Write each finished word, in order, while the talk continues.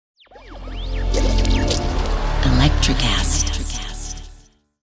Electrocast.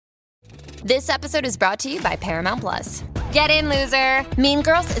 This episode is brought to you by Paramount Plus. Get in, loser! Mean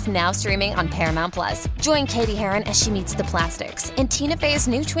Girls is now streaming on Paramount Plus. Join Katie Heron as she meets the plastics in Tina Fey's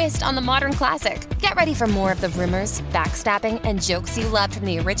new twist on the modern classic. Get ready for more of the rumors, backstabbing, and jokes you loved from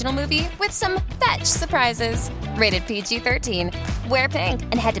the original movie with some fetch surprises. Rated PG-13. Wear pink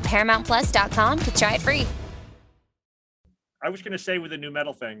and head to ParamountPlus.com to try it free. I was going to say with the new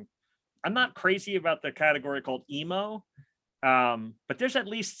metal thing, I'm not crazy about the category called emo. But there's at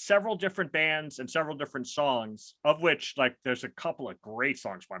least several different bands and several different songs, of which like there's a couple of great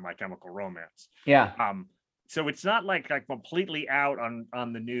songs by My Chemical Romance. Yeah. So it's not like completely out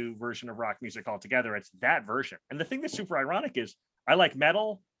on the new version of rock music altogether. It's that version. And the thing that's super ironic is I like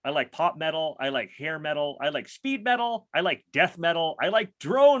metal, I like pop metal, I like hair metal, I like speed metal, I like death metal, I like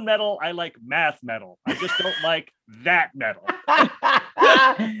drone metal, I like math metal. I just don't like that metal.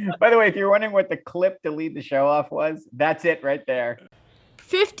 By the way, if you're wondering what the clip to lead the show off was, that's it right there.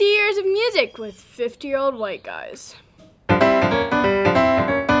 50 years of music with 50-year-old white guys. All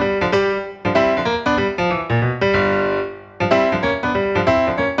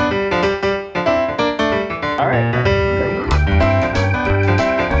right.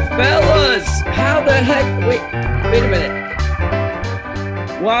 Fellas, how the heck? Wait a minute.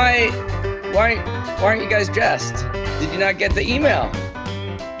 Why aren't you guys dressed? Did you not get the email?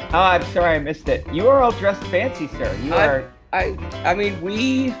 Oh, I'm sorry, I missed it. You are all dressed fancy, sir. You are. I mean,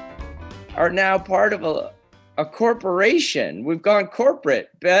 we are now part of a corporation. We've gone corporate.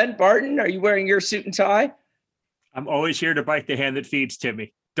 Ben Barton, are you wearing your suit and tie? I'm always here to bite the hand that feeds,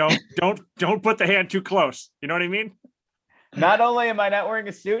 Timmy. Don't put the hand too close. You know what I mean? Not only am I not wearing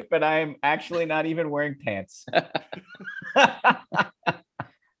a suit, but I am actually not even wearing pants.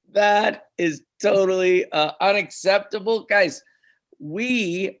 That is totally unacceptable. Guys,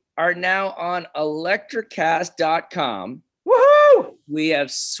 we are now on electrocast.com. Woohoo! We have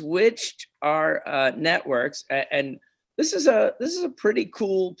switched our networks, and this is a pretty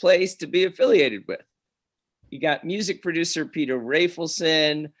cool place to be affiliated with. You got music producer Peter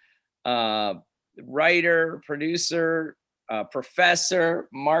Rafelson, writer, producer, professor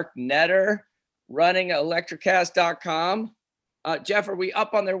Mark Netter running electrocast.com. Jeff, are we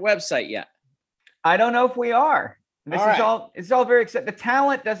up on their website yet? I don't know if we are. It's all very exciting. The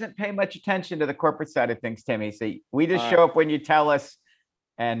talent doesn't pay much attention to the corporate side of things, Timmy. So we just show up when you tell us.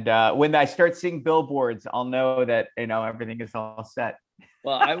 And when I start seeing billboards, I'll know that, everything is all set.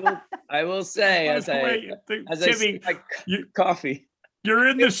 Well, I will say as Timmy, I sip my coffee. You're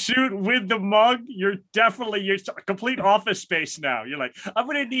in the suit with the mug. You're a complete office space now. You're like, I'm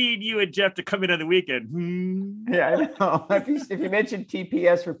going to need you and Jeff to come in on the weekend. Yeah, I know. If you mention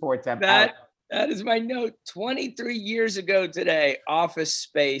TPS reports, I'm out. That is my note. 23 years ago today, Office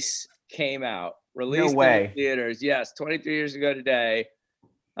Space came out. Released in the theaters. Yes, 23 years ago today.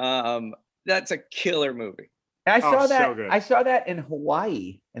 That's a killer movie. I saw that. So good. I saw that in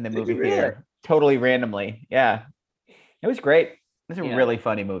Hawaii in the movie theater, totally randomly. Yeah, it was great. It's a really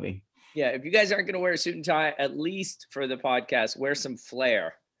funny movie. Yeah, if you guys aren't going to wear a suit and tie, at least for the podcast, wear some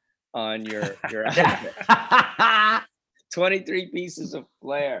flair on your outfit. 23 pieces of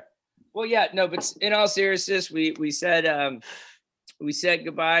flair. Well, yeah, no, but in all seriousness, we said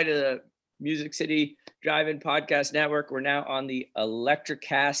goodbye to the Music City Drive-In Podcast Network. We're now on the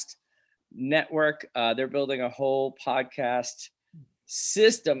Electrocast Network. They're building a whole podcast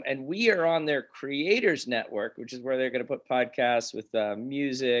system, and we are on their Creators Network, which is where they're going to put podcasts with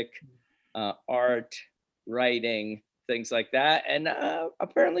music, art, writing, things like that. And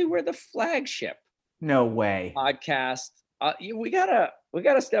apparently, we're the flagship. No way. Podcast. We gotta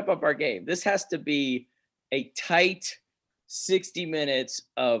step up our game. This has to be a tight 60 minutes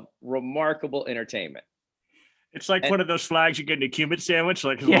of remarkable entertainment. It's like one of those flags you get in a Cuban sandwich,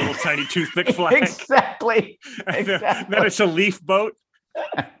 like a little tiny toothpick flag. Exactly. Then it's a leaf boat.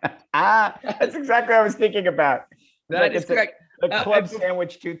 That's exactly what I was thinking about. That is correct. A club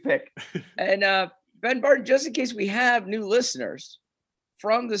sandwich toothpick. And Ben Barton, just in case we have new listeners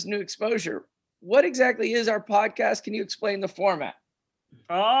from this new exposure, what exactly is our podcast? Can you explain the format?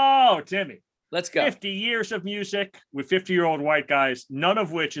 Oh, Timmy. Let's go. 50 years of music with 50-year-old white guys, none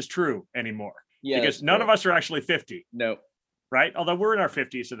of which is true anymore. Yeah, because none of us are actually 50. No. Right? Although we're in our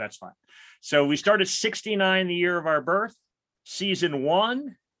 50s, so that's fine. So we started 69 the year of our birth. Season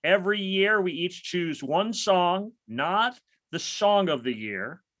 1, every year we each choose one song, not the song of the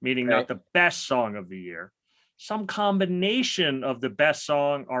year, meaning not the best song of the year. Some combination of the best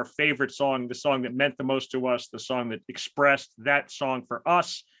song, our favorite song, the song that meant the most to us, the song that expressed that song for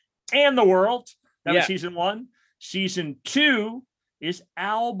us and the world. That was season 1. Season 2 is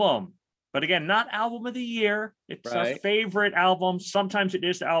album. But again, not album of the year. It's a Right. favorite album. Sometimes it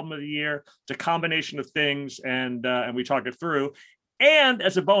is the album of the year. It's a combination of things, and we talk it through. And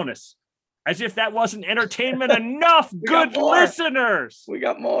as a bonus, as if that wasn't entertainment enough, got good more. listeners, We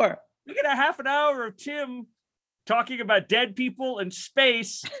got more. we get a half an hour of Tim talking about dead people and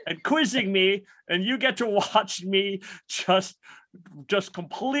space and quizzing me, and you get to watch me just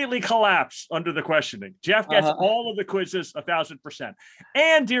completely collapse under the questioning. Jeff gets all of the quizzes 1,000%.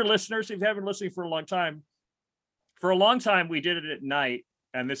 And dear listeners, if you haven't been listening for a long time we did it at night,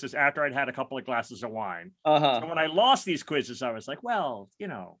 and this is after I'd had a couple of glasses of wine. So when I lost these quizzes, I was like, well,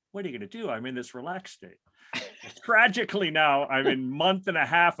 what are you going to do? I'm in this relaxed state. Tragically now I'm in month and a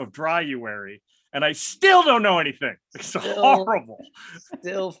half of dryuary, and I still don't know anything. It's horrible.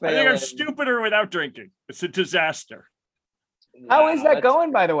 Still I think I'm stupider without drinking. It's a disaster. How is that that's-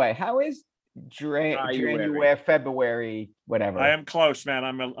 going, by the way? How is January. January, February, whatever? I am close, man.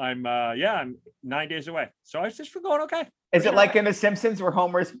 I'm 9 days away. So it's just going okay. Is it like in The Simpsons where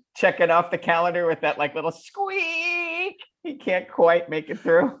Homer's checking off the calendar with that like little squeak? He can't quite make it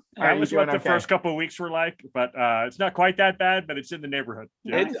through. That was what the first couple of weeks were like, but it's not quite that bad, but it's in the neighborhood.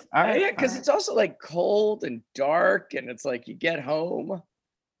 Yeah. It's, All right, yeah, because it's also like cold and dark, and it's like you get home.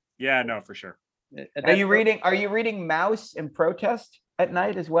 Yeah, no, for sure. Are you reading Mouse in protest at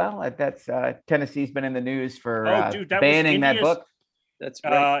night as well? That's Tennessee's been in the news for dude, that was banning that India's- book. That's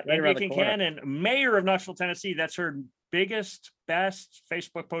right India around the corner. Kincannon, mayor of Knoxville, Tennessee. That's her biggest, best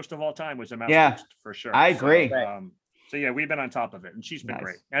Facebook post of all time was a mouse Yeah, post, for sure. I agree. So yeah, we've been on top of it, and she's been Nice.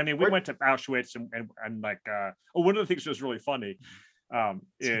 great. I mean, we went to Auschwitz and like one of the things that was really funny.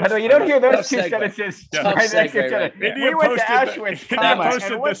 Is, By the way, you don't hear those Tough two segue. sentences Tough right next to each segue other. right there. We went to India Auschwitz, posted comma,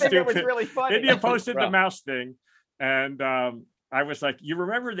 posted and one the thing that was stupid- really funny. India posted the Rough. mouse thing, and I was like, you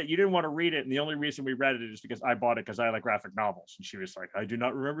remember that you didn't want to read it, and the only reason we read it is because I bought it because I like graphic novels. And she was like, I do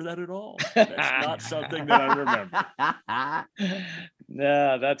not remember that at all. That's not something that I remember.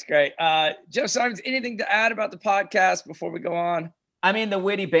 No, that's great. Jeff Simons, anything to add about the podcast before we go on? I mean, the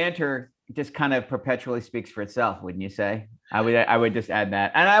witty banter just kind of perpetually speaks for itself, wouldn't you say? I would just add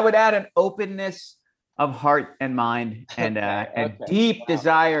that, and I would add an openness of heart and mind, and a deep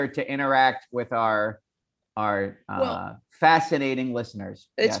desire to interact with our fascinating listeners.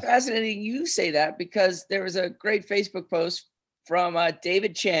 It's Yes. fascinating you say that, because there was a great Facebook post from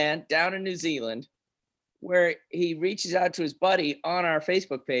David Chan down in New Zealand, where he reaches out to his buddy on our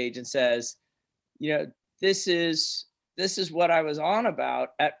Facebook page and says, this is what I was on about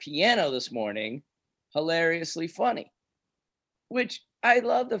at piano this morning. Hilariously funny. Which I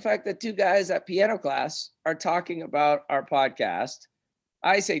love the fact that two guys at piano class are talking about our podcast.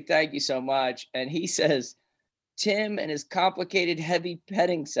 I say thank you so much. And he says, Tim and his complicated heavy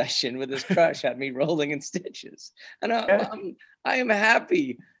petting session with his crush had me rolling in stitches. And I am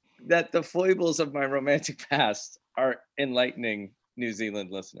happy that the foibles of my romantic past are enlightening New Zealand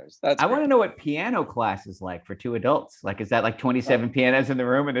listeners. I want to know what piano class is like for two adults. Like, is that like 27 pianos in the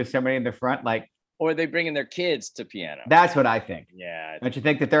room and there's somebody in the front? Like, or they bring in their kids to piano. that's what I think. Yeah. Don't you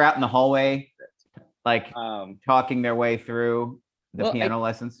think that they're out in the hallway, like talking their way through the piano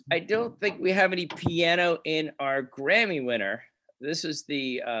lessons? I don't think we have any piano in our Grammy winner. This is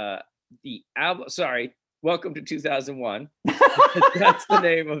the album. Sorry, Welcome to 2001. That's the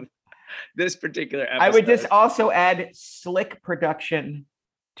name of this particular episode. I would just also add slick production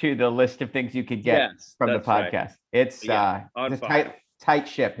to the list of things you could get from the podcast. Right. It's a tight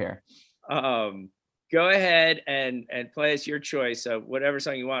ship here. Go ahead and play us your choice of whatever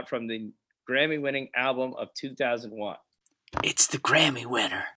song you want from the Grammy-winning album of 2001. It's the Grammy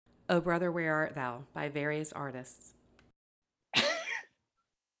winner. Oh Brother, Where Art Thou by various artists.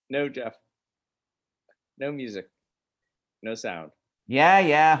 No, Jeff. No music. No sound.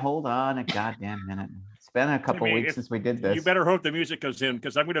 Yeah. Hold on a goddamn minute. It's been a couple weeks since we did this. You better hope the music goes in,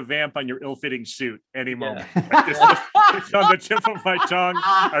 because I'm going to vamp on your ill-fitting suit any moment. It's on the tip of my tongue.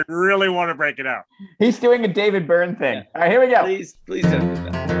 I really want to break it out. He's doing a David Byrne thing. Yeah. All right, here we go. Please don't do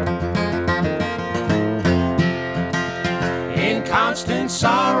that. In constant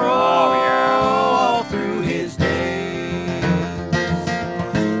sorrow all through his days,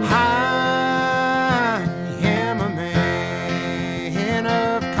 I am a man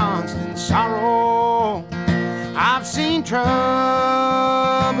of constant sorrow. I've seen trouble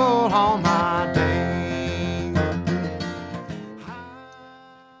all my day.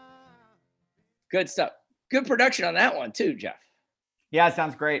 Good stuff. Good production on that one too, Jeff. Yeah, it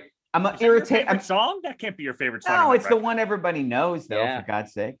sounds great. I'm Is that irritated. your favorite song? That can't be your favorite song. No, it's the one everybody knows, though. Yeah. For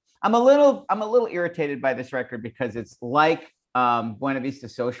God's sake, I'm a little irritated by this record because it's like Buena Vista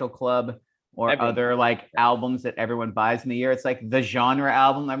Social Club or Everyone. other like albums that everyone buys in the year. It's like the genre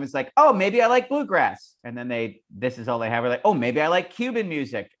album. I was like, oh, maybe I like bluegrass. And then this is all they have. We're like, oh, maybe I like Cuban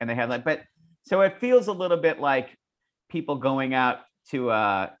music. And they have like, but so it feels a little bit like people going out to,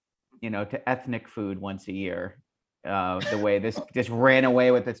 to ethnic food once a year. The way this just ran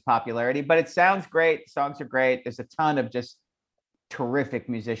away with its popularity, but it sounds great. Songs are great. There's a ton of just terrific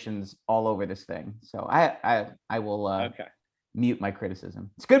musicians all over this thing. So I will mute my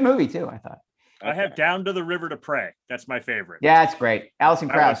criticism. It's a good movie too, I thought. I have Down to the River to Pray. That's my favorite. Yeah, it's great. Alison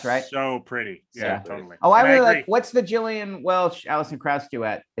That Krauss, was right? So pretty. Yeah, So totally. Oh, I And really agree. like. What's the Gillian Welch Alison Krauss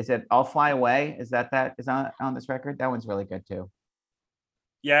duet? Is it "I'll Fly Away"? Is that is on this record? That one's really good too.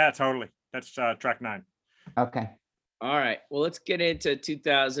 Yeah, totally. That's track 9. Okay. All right. Well, let's get into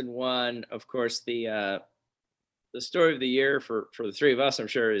 2001. Of course, the story of the year for the three of us, I'm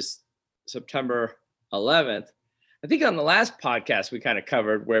sure, is September 11th. I think on the last podcast, we kind of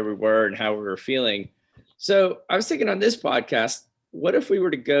covered where we were and how we were feeling. So I was thinking on this podcast, what if we were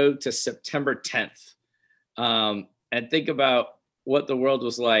to go to September 10th and think about what the world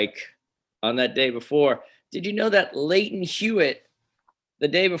was like on that day before? Did you know that Leighton Hewitt, the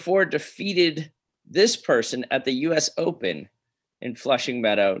day before, defeated this person at the US Open in Flushing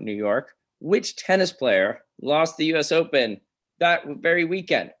Meadow, New York? Which tennis player lost the US Open that very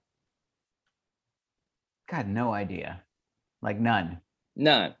weekend? God, no idea. Like none.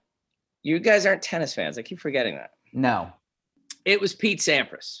 None. You guys aren't tennis fans. I keep forgetting that. No. It was Pete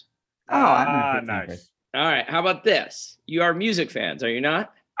Sampras. Oh, I don't know. Nice. All right. How about this? You are music fans, are you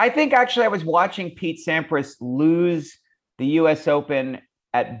not? I think actually I was watching Pete Sampras lose the US Open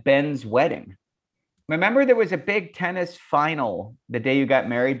at Ben's wedding. Remember there was a big tennis final the day you got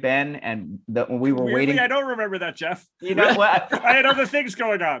married, Ben, and when we were Weirdly, waiting. I don't remember that, Jeff. You know what? I had other things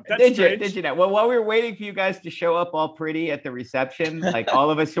going on. That's Did strange. you know? Well, while we were waiting for you guys to show up all pretty at the reception, like all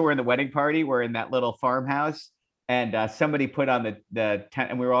of us who were in the wedding party were in that little farmhouse, and somebody put on the tent,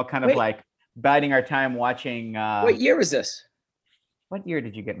 and we were all kind of Wait. like biding our time watching. What year was this? What year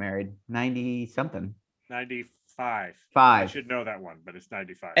did you get married? 90 something. 95. I Five. should know that one, but it's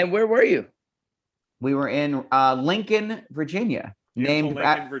 95. And where were you? We were in Lincoln, Virginia. Beautiful Named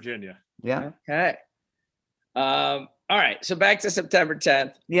Lincoln, Virginia. yeah. Okay. All right. So back to September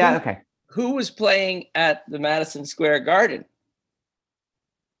 10th. Yeah, okay. Who was playing at the Madison Square Garden?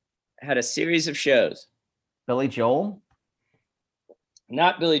 Had a series of shows. Billy Joel.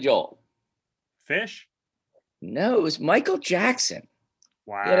 Not Billy Joel. Fish? No, it was Michael Jackson.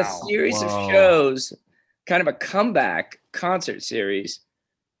 Wow. He had a series of shows, kind of a comeback concert series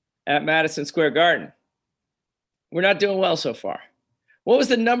at Madison Square Garden. We're not doing well so far. What was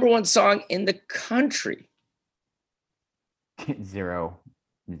the number one song in the country? Zero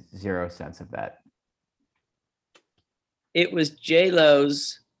sense of that. It was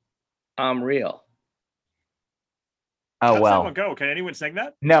J-Lo's I'm Real. Oh, How'd that well. one go? Can anyone sing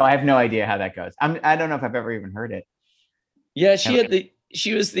that? No, I have no idea how that goes. I don't know if I've ever even heard it. Yeah, she had the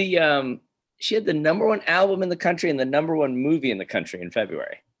number one album in the country and the number one movie in the country in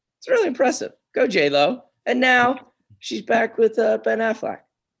February. It's really impressive. Go J-Lo. And now she's back with Ben Affleck.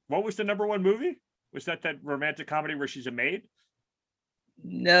 What was the number one movie? Was that romantic comedy where she's a maid?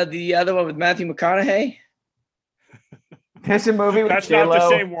 No, the other one with Matthew McConaughey. There's a movie with That's not J-Lo the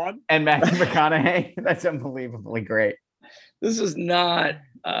same one. and Matthew McConaughey. That's unbelievably great. This was not,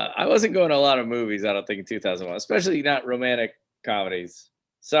 I wasn't going to a lot of movies, I don't think, in 2001, especially not romantic comedies.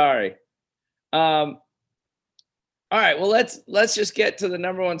 Sorry. All right, well, let's just get to the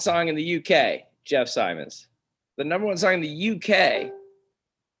number one song in the UK, Jeff Simons. The number one song in the UK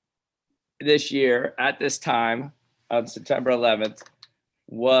this year at this time on September 11th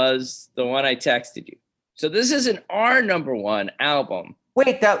was the one I texted you. So this isn't our number one album.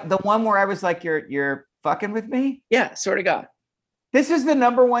 Wait, the one where I was like, you're fucking with me? Yeah, swear to God. This is the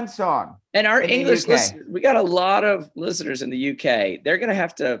number one song. And our in the English UK. listeners, we got a lot of listeners in the UK. They're going to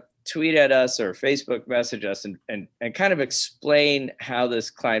have to tweet at us or Facebook message us and kind of explain how this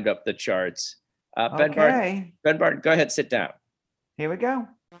climbed up the charts. Ben Barton, go ahead, sit down. Here we go.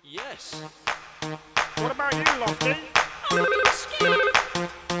 Yes. What about you, Lofty?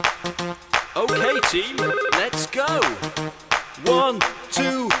 Okay, team, let's go. 1,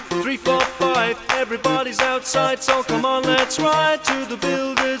 2, 3, 4, 5. Everybody's outside, so come on, let's ride to the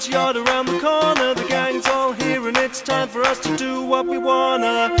builder's yard around the corner. The gang's all here, and it's time for us to do what we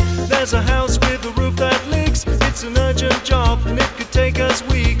wanna. There's a house with a roof that leaks. It's an urgent job, and it could take us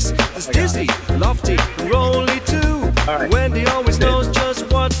weeks. There's Dizzy, Lofty, and Rolly too. right. Wendy always knows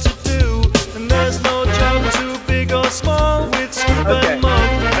just what to do, and there's no job too big or small. With Scoop and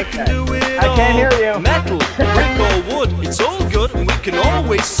Mug, we can do it all. I can't hear you. Metal, brick or wood, it's all good, and we can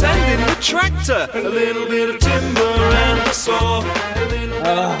always send in the tractor. A little bit of timber and a saw.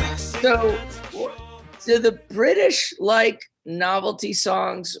 So the British like novelty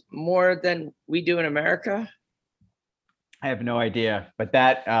songs more than we do in America? I have no idea, but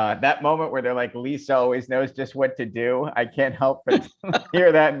that moment where they're like, Lisa always knows just what to do, I can't help but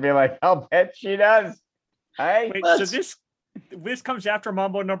hear that and be like, I'll bet she does. Hey, Wait, so this comes after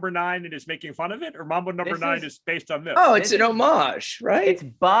Mambo Number 9 and is making fun of it, or Mambo Number 9 is based on this? Oh, it's an homage, right? It's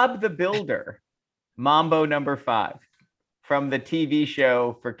Bob the Builder, Mambo Number 5, from the TV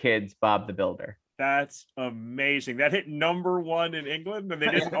show for kids, Bob the Builder. That's amazing. That hit number 1 in England, and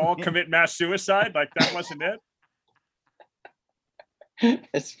they didn't all commit mass suicide. Like that wasn't it.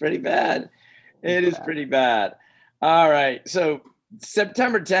 It's pretty bad. It is pretty bad. All right. So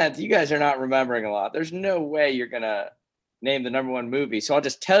September 10th, you guys are not remembering a lot. There's no way you're going to name the number 1 movie. So I'll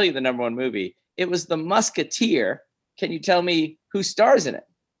just tell you the number 1 movie. It was The Musketeer. Can you tell me who stars in it?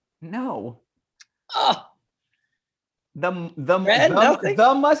 No. Oh, The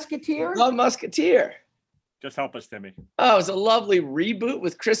Musketeer? The Musketeer. Just help us, Timmy. Oh, it was a lovely reboot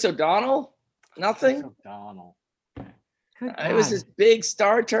with Chris O'Donnell. Nothing. Chris O'Donnell. It was his big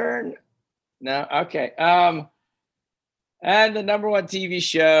star turn. No, okay. And the number 1 TV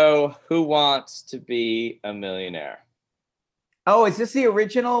show, Who Wants to Be a Millionaire? Oh, is this the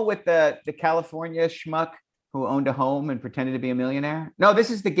original with the California schmuck who owned a home and pretended to be a millionaire? No,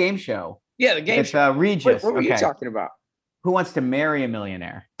 this is the game show. Yeah, the game show. It's Regis. What were you talking about? Who Wants to Marry a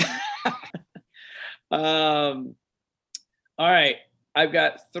Millionaire? All right. I've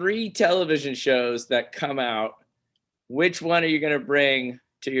got 3 television shows that come out. Which one are you going to bring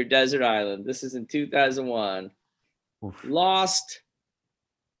to your desert island? This is in 2001. Oof. Lost,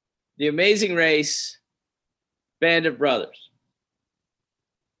 The Amazing Race, Band of Brothers.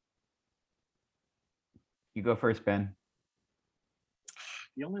 You go first, Ben.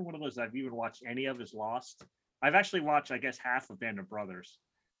 The only one of those I've even watched any of is Lost. I've actually watched, I guess, half of Band of Brothers.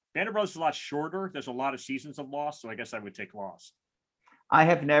 Band of Brothers is a lot shorter. There's a lot of seasons of Lost, so I guess I would take Lost. I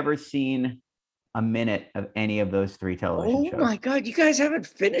have never seen a minute of any of those 3 television shows. Oh my God, you guys haven't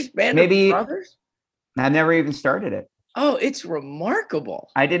finished Band of Brothers? I never even started it. Oh, it's remarkable.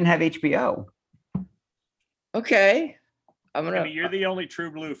 I didn't have HBO. Okay. I mean, you're the only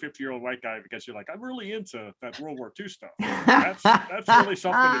true blue 50-year-old white guy because you're like, I'm really into that World War II stuff. That's really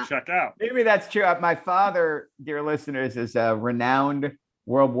something to check out. Maybe that's true. My father, dear listeners, is a renowned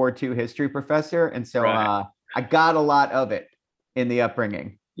World War II history professor. And so I got a lot of it in the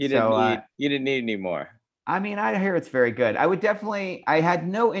upbringing. You didn't need any more. I mean, I hear it's very good. I had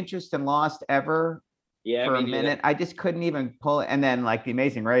no interest in Lost ever for a minute. I just couldn't even pull it. And then like The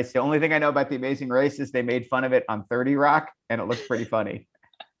Amazing Race, the only thing I know about The Amazing Race is they made fun of it on 30 Rock and it looks pretty funny,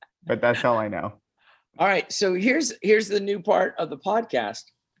 but that's all I know. All right. So here's the new part of the podcast.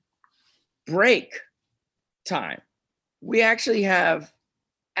 Break time. We actually have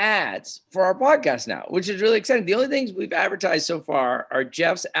ads for our podcast now, which is really exciting. The only things we've advertised so far are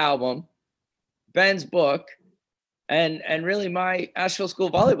Jeff's album, Ben's book, and really my Asheville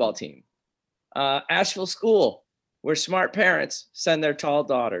School volleyball team. Asheville School, where smart parents send their tall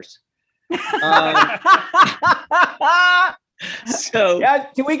daughters. So yeah,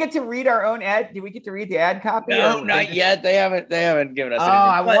 do we get to read our own ad? Do we get to read the ad copy? No, not yet. They haven't given us anything.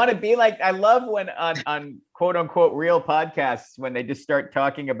 I want to be like, I love when on quote unquote real podcasts, when they just start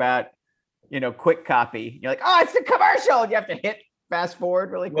talking about, quick copy. You're like, oh, it's the commercial. You have to hit fast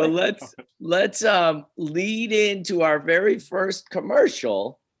forward really quick. Well, let's lead into our very first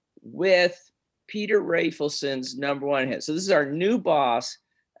commercial with Peter Rafelson's number 1 hit. So this is our new boss,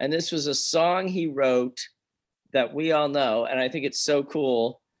 and this was a song he wrote that we all know. And I think it's so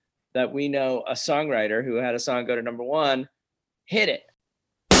cool that we know a songwriter who had a song go to number 1. Hit it.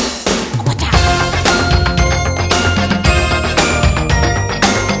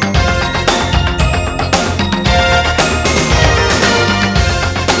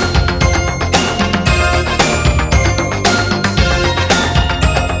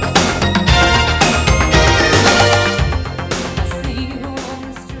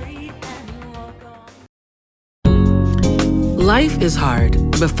 Life is hard,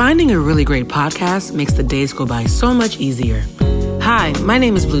 but finding a really great podcast makes the days go by so much easier. Hi, my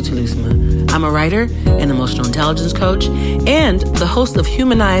name is Blue Telusma. I'm a writer, an emotional intelligence coach, and the host of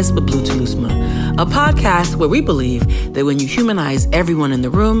Humanize with Blue Telusma, a podcast where we believe that when you humanize everyone in the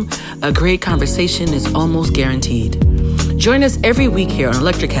room, a great conversation is almost guaranteed. Join us every week here on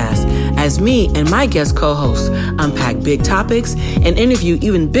Electricast as me and my guest co-hosts unpack big topics and interview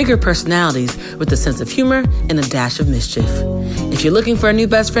even bigger personalities with a sense of humor and a dash of mischief. If you're looking for a new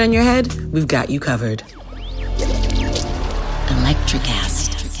best friend in your head, we've got you covered.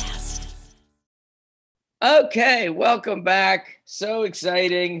 Electricast. Okay, welcome back. So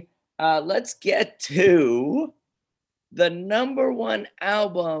exciting. Let's get to the number one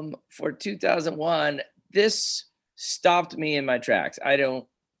album for 2001. This stopped me in my tracks. I don't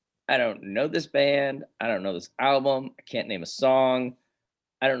know this band. I don't know this album. I can't name a song.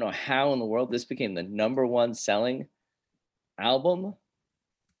 I don't know how in the world this became the number one selling album.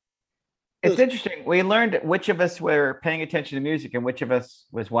 It's interesting. We learned which of us were paying attention to music and which of us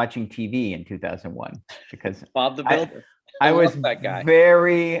was watching TV in 2001 because Bob the Builder. I was that guy.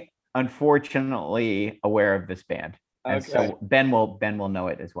 very unfortunately aware of this band. And Okay. so Ben will know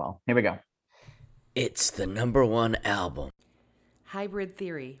it as well. Here we go. It's the number one album. Hybrid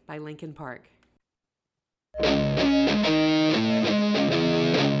Theory by Linkin Park.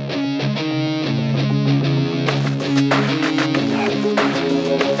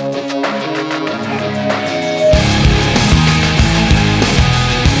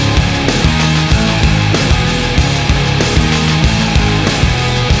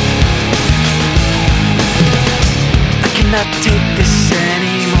 Not take this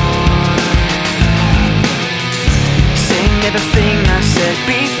anymore. Saying everything I've said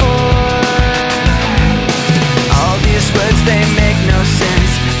before. All these words, they make no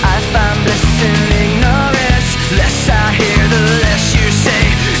sense. I find bliss in ignorance. Less I hear, the less you say.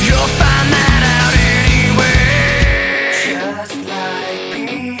 You'll find that out anyway. Just like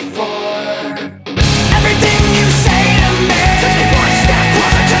before. Everything you say to me takes me one step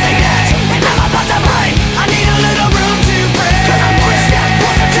closer to the edge, and I'm about to break. I need a little room to break, 'cause I'm one step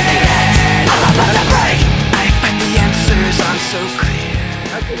closer to the edge. I'm about to break. I find the answers aren't so clear.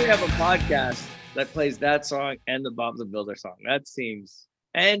 How can we have a podcast that plays that song and the Bob the Builder song? That seems,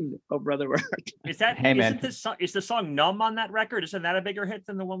 and Oh Brother Where Art Thou? Is that Hey, man. is the song Numb on that record? Isn't that a bigger hit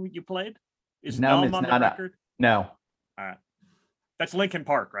than the one you played? Is Numb Numb is on not that a- record? No, All right. That's Linkin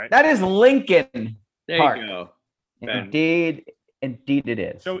Park, right? that is Linkin There Park. you go. Ben. Indeed it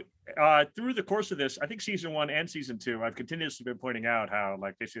is. So through the course of this, I think season 1 and season 2, I've continuously been pointing out how,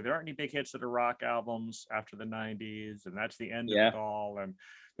 like, they say there aren't any big hits that are rock albums after the 90s, and that's the end Yeah. of it all. And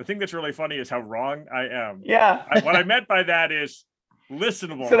the thing that's really funny is how wrong I am. yeah. What I meant by that is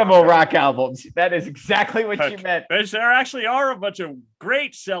listenable. Cinnamon rock albums. That is exactly what you meant. There actually are a bunch of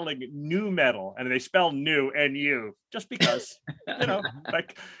great selling new metal, and they spell new N-U just because,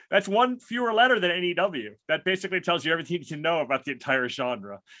 like that's one fewer letter than NEW. That basically tells you everything you need to know about the entire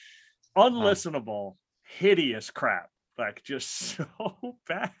genre. Unlistenable, hideous crap. Like just so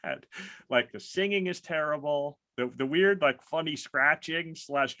bad. Like the singing is terrible. The weird, like funny scratching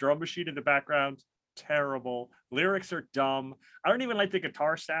 / drum machine in the background, terrible. Lyrics are dumb. I don't even like the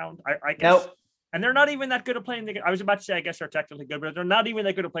guitar sound. I guess, Nope. and they're not even that good at playing the. I was about to say, I guess they're technically good, but they're not even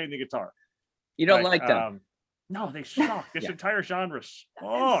that good at playing the guitar. You don't like them? No, they suck. This Yeah. entire genre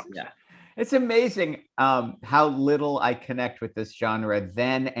sucks. Yeah. It's amazing how little I connect with this genre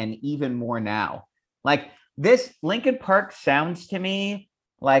then and even more now. Like this Linkin Park sounds to me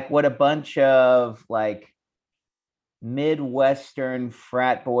like what a bunch of like Midwestern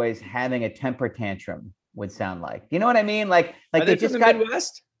frat boys having a temper tantrum would sound like. You know what I mean? Like Are they they just from the got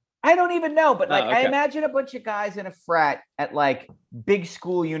Midwest? I don't even know, but like I okay. imagine a bunch of guys in a frat at like big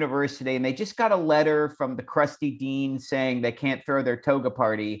school university, and they just got a letter from the crusty dean saying they can't throw their toga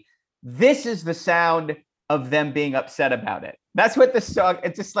party. This is the sound of them being upset about it. That's what the song.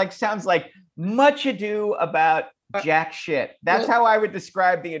 It just like sounds like Much Ado About Jack Shit. That's how I would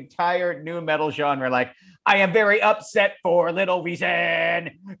describe the entire new metal genre. Like I am very upset for little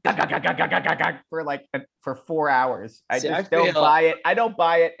reason. For 4 hours. I See, just I don't feel- buy it. I don't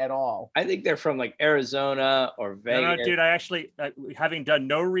buy it at all. I think they're from like Arizona or Vegas. No, dude, I actually, having done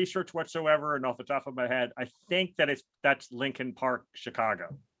no research whatsoever and off the top of my head, I think that's Linkin Park,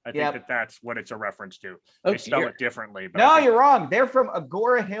 Chicago. I think Yep. that's what it's a reference to. Oh, They spell you're- it differently. But No, I think- you're wrong. They're from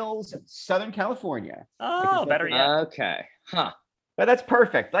Agora Hills, Southern California. Oh, better yet. Okay. Huh. But that's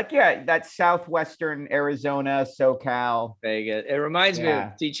perfect. Like, yeah, that's southwestern Arizona, SoCal, Vegas. It reminds me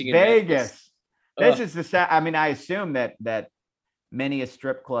Yeah. of teaching in Vegas. This Ugh. is the sound. I mean, I assume that many a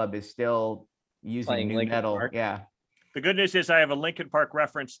strip club is still using Playing new Linkin metal. Park. Yeah. The good news is I have a Linkin Park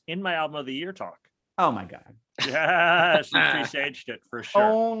reference in my album of the year talk. Oh my God. Yes, we presaged it for sure.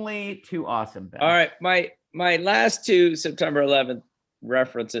 Only too awesome. Ben. All right. My last two September 11th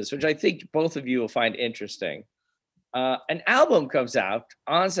references, which I think both of you will find interesting. An album comes out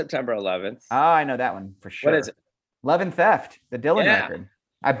on September 11th. Oh, I know that one for sure. What is it? Love and Theft, the Dylan Yeah. record.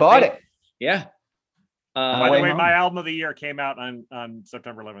 I bought it. Yeah. By way the way, home. my album of the year came out on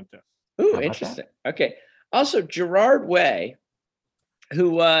September 11th too. Ooh, about interesting. Okay. Also, Gerard Way, who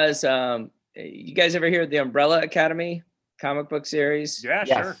was, you guys ever hear of the Umbrella Academy comic book series? Yeah,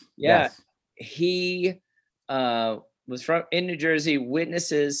 Yes. sure. Yeah. Yes. He was from in New Jersey,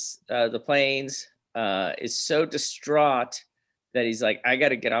 witnesses the planes, is so distraught that he's like, I got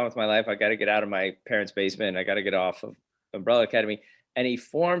to get on with my life. I got to get out of my parents' basement. I got to get off of Umbrella Academy. And he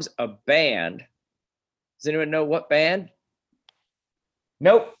forms a band. Does anyone know what band?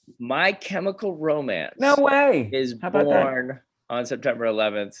 Nope. My Chemical Romance. No way. Is How about that? born on September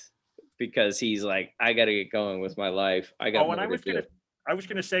 11th because he's like, I got to get going with my life. I got. Oh, and I was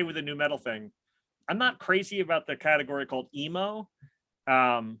gonna say with the new metal thing, I'm not crazy about the category called emo,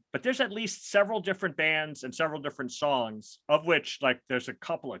 but there's at least several different bands and several different songs, of which like there's a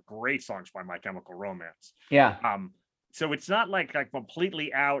couple of great songs by My Chemical Romance. Yeah. So it's not like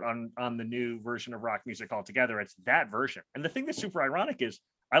completely out on the new version of rock music altogether. It's that version. And the thing that's super ironic is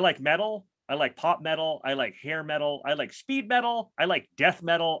I like metal, I like pop metal, I like hair metal, I like speed metal, I like death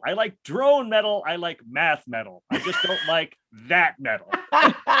metal, I like drone metal, I like math metal. I just don't like that metal.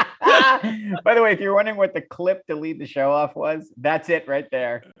 By the way, if you're wondering what the clip to lead the show off was, that's it right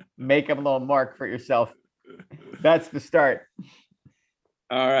there. Make a little mark for yourself. That's the start.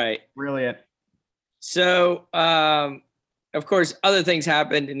 All right. Brilliant. So, of course, other things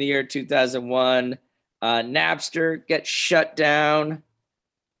happened in the year 2001. Napster gets shut down.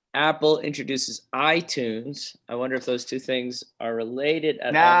 Apple introduces iTunes. I wonder if those two things are related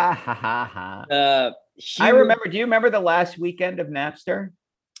at all. I remember. Do you remember the last weekend of Napster?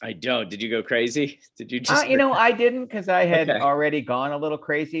 I don't. Did you go crazy? Did you just? I didn't because I had Okay. already gone a little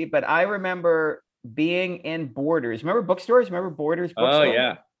crazy. But I remember being in Borders. Remember bookstores? Remember Borders bookstore? Oh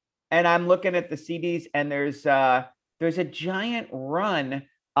yeah. And I'm looking at the CDs, and there's a giant run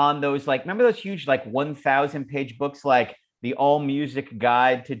on those, like, remember those huge, like 1,000 page books, like the All Music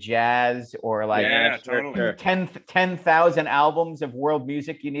Guide to Jazz, or like Yeah, totally. 10,000 albums of world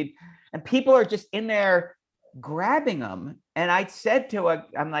music you need. And people are just in there grabbing them. And I said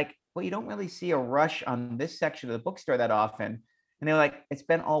I'm like, well, you don't really see a rush on this section of the bookstore that often. And they're like, it's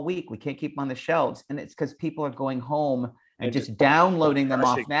been all week. We can't keep them on the shelves. And it's because people are going home and just downloading them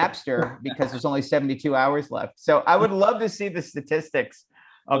off Napster because there's only 72 hours left. So I would love to see the statistics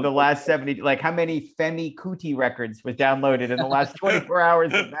of the last 70, like how many Femi Kuti records was downloaded in the last 24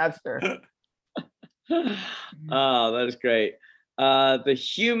 hours of Napster. Oh, that is great. The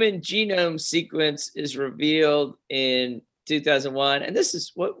human genome sequence is revealed in 2001. And this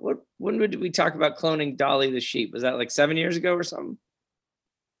is when did we talk about cloning Dolly the sheep? Was that like 7 years ago or something?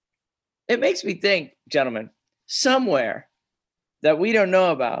 It makes me think, gentlemen, somewhere that we don't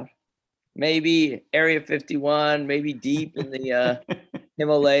know about, maybe Area 51, maybe deep in the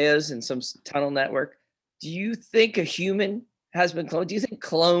Himalayas and some tunnel network. Do you think a human has been cloned? Do you think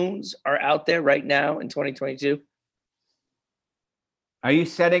clones are out there right now in 2022? Are you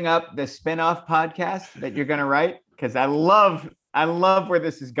setting up the spin-off podcast that you're going to write? Because I love where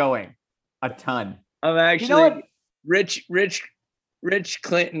this is going a ton. I'm actually, You know what? Rich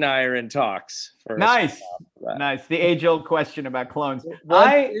Clinton and I are in talks. For Nice. The age-old question about clones.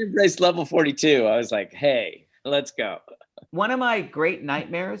 I embraced level 42. I was like, hey, let's go. One of my great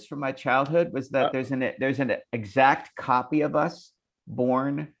nightmares from my childhood was that there's an exact copy of us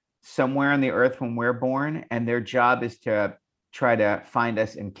born somewhere on the earth when we're born, and their job is to try to find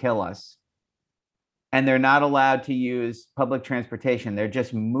us and kill us. And they're not allowed to use public transportation. They're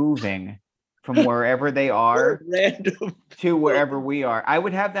just moving from wherever they are to wherever we are. I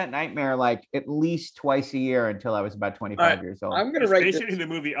would have that nightmare like at least twice a year until I was about 25 years old. I'm going to It's write basically the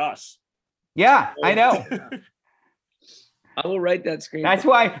movie Us. Yeah, I know. I will write that screen. That's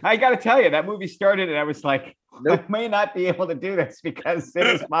why I got to tell you, that movie started and I was like, I may not be able to do this because it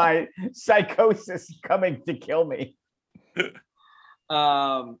is my psychosis coming to kill me.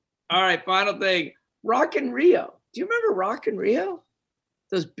 All right, final thing. Rock in Rio. Do you remember Rock in Rio?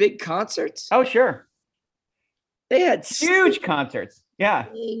 Those big concerts? Oh, sure. They had huge concerts. Yeah.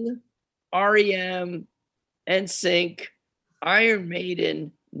 REM, NSYNC, Iron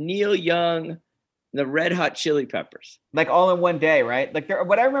Maiden, Neil Young, the Red Hot Chili Peppers. Like all in one day, right? Like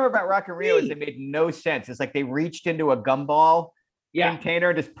what I remember about Rock in Rio is it made no sense. It's like they reached into a gumball container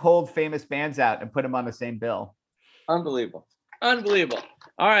and just pulled famous bands out and put them on the same bill. Unbelievable. Unbelievable.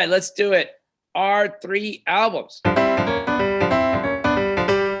 All right, let's do it. Our 3 albums.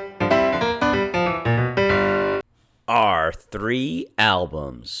 Our 3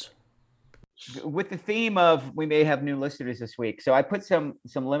 albums. With the theme of we may have new listeners this week. So I put some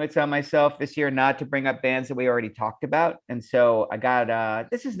limits on myself this year not to bring up bands that we already talked about. And so I got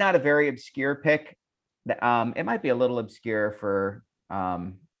this is not a very obscure pick. It might be a little obscure for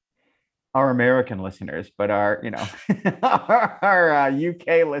our American listeners, but our our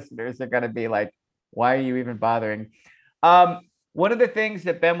UK listeners are going to be like, why are you even bothering? One of the things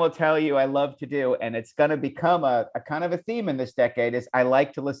that Ben will tell you I love to do, and it's going to become a kind of a theme in this decade, is I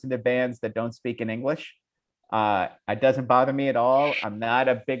like to listen to bands that don't speak in English. It doesn't bother me at all. I'm not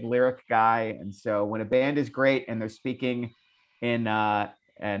a big lyric guy. And so when a band is great and they're speaking in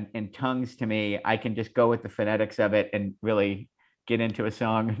tongues to me, I can just go with the phonetics of it and really get into a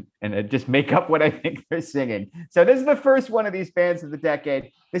song and just make up what I think they're singing. So this is the first one of these bands of the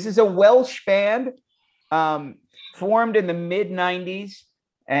decade. This is a Welsh band formed in the mid-90s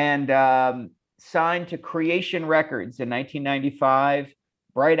and signed to Creation Records in 1995,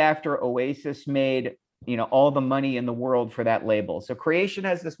 right after Oasis made all the money in the world for that label. So Creation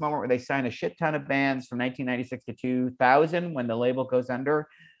has this moment where they sign a shit ton of bands from 1996 to 2000 when the label goes under.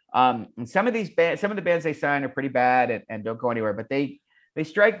 And some of the bands they sign are pretty bad and don't go anywhere, but they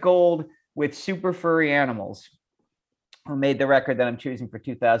strike gold with Super Furry Animals, who made the record that I'm choosing for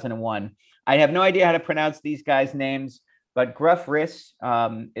 2001. I have no idea how to pronounce these guys' names, but Gruff Rhys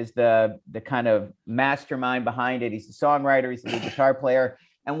is the kind of mastermind behind it. He's the songwriter, he's the lead guitar player.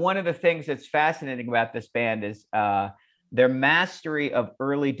 And one of the things that's fascinating about this band is their mastery of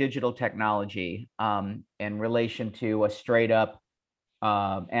early digital technology in relation to a straight up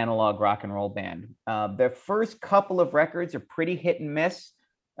analog rock and roll band. Their first couple of records are pretty hit and miss.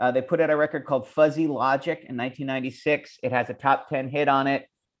 They put out a record called Fuzzy Logic in 1996. It has a top 10 hit on it.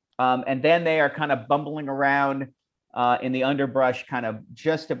 And then they are kind of bumbling around in the underbrush, kind of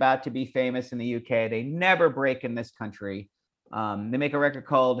just about to be famous in the UK. They never break in this country. They make a record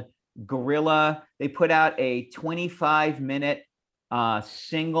called Gorilla. They put out a 25-minute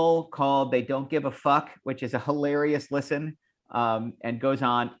single called They Don't Give a Fuck, which is a hilarious listen and goes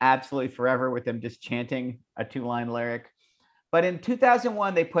on absolutely forever with them just chanting a 2-line lyric. But in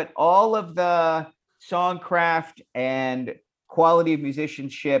 2001, they put all of the songcraft and quality of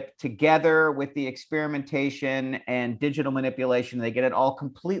musicianship together with the experimentation and digital manipulation. They get it all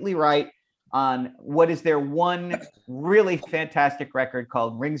completely right on what is their one really fantastic record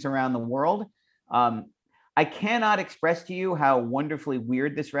called Rings Around the World. I cannot express to you how wonderfully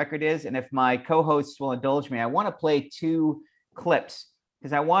weird this record is. And if my co-hosts will indulge me, I want to play 2 clips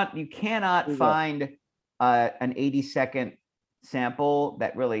because you cannot find an 80-second sample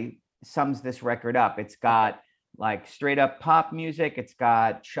that really sums this record up. It's got like straight up pop music. It's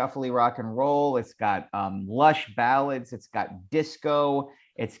got shuffly rock and roll. It's got lush ballads. It's got disco.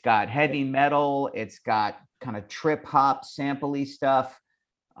 It's got heavy metal. It's got kind of trip hop sampley stuff.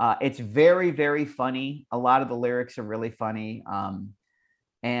 It's very, very funny. A lot of the lyrics are really funny.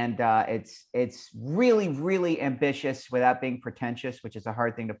 And it's really, really ambitious without being pretentious, which is a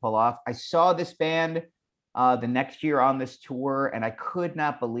hard thing to pull off. I saw this band the next year on this tour, and I could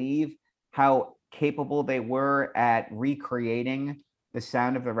not believe how capable they were at recreating the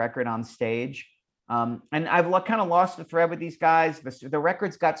sound of the record on stage. And I've kind of lost the thread with these guys. The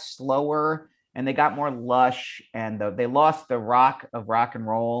records got slower and they got more lush, and they lost the rock of rock and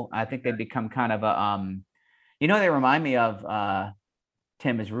roll. I think they've become kind of a, they remind me of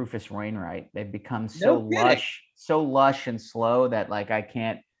Tim is Rufus Wainwright. They've become so lush and slow that like I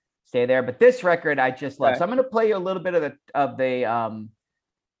can't stay there. But this record I just love. Right. So I'm going to play you a little bit of the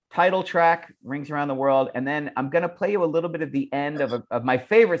title track, Rings Around the World, and then I'm going to play you a little bit of the end of my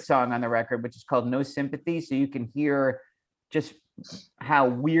favorite song on the record, which is called No Sympathy, so you can hear just how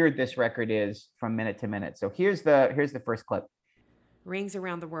weird this record is from minute to minute. So here's the first clip. Rings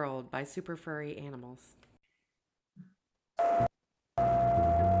Around the World by Super Furry Animals.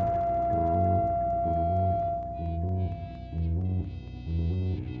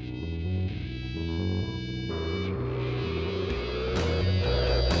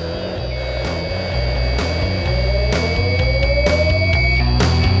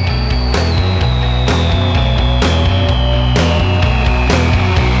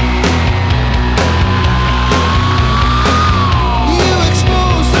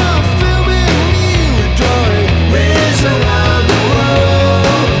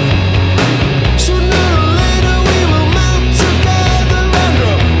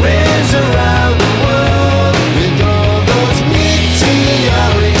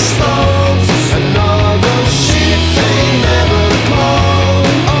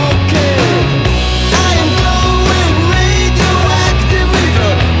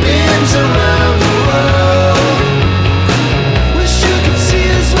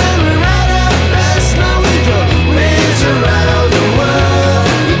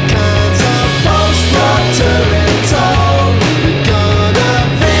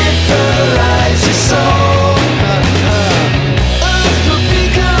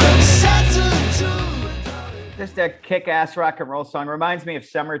 Kick-ass rock and roll song. Reminds me of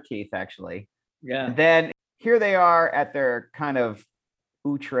Summer Teeth, actually. Yeah. And then here they are at their kind of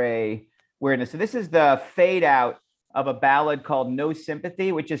outre weirdness. So this is the fade out of a ballad called No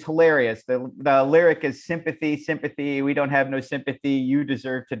Sympathy, which is hilarious. The lyric is sympathy, sympathy. We don't have no sympathy. You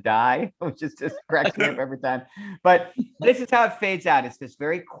deserve to die, which is just cracks me up every time. But this is how it fades out. It's this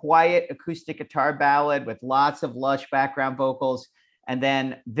very quiet acoustic guitar ballad with lots of lush background vocals. And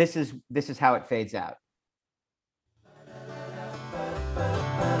then this is how it fades out.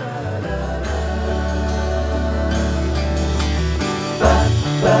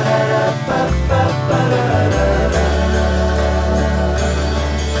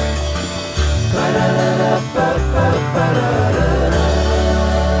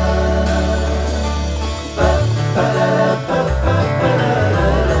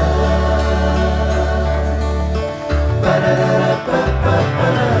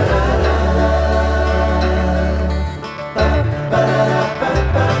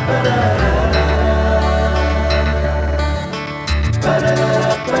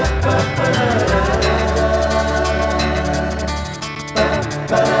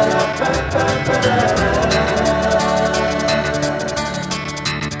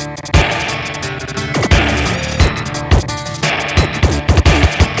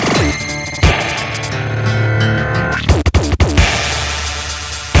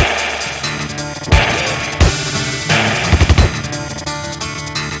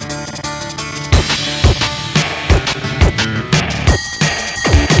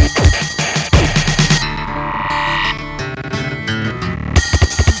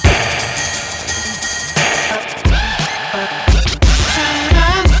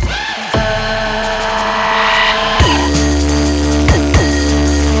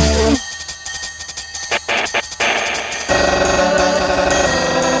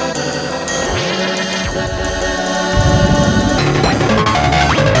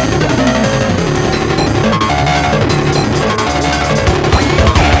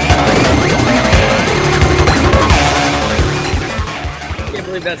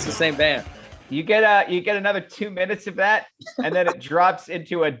 That's the same band. You get another 2 minutes of that, and then it drops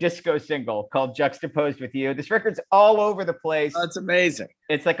into a disco single called Juxtaposed with You. This record's all over the place. That's amazing.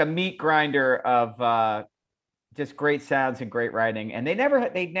 It's like a meat grinder of just great sounds and great writing. And they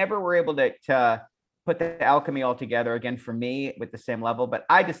never were able to put the alchemy all together again for me with the same level. But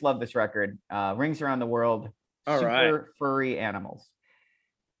I just love this record. Rings Around the World. All super right. Furry animals.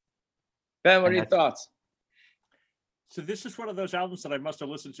 Ben, what are your thoughts? So this is one of those albums that I must have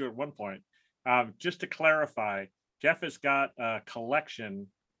listened to at one point. Just to clarify, Jeff has got a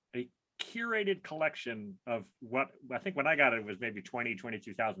curated collection of what I think when I got it was maybe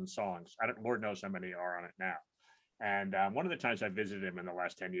 22,000 songs. Lord knows how many are on it now. And one of the times I visited him in the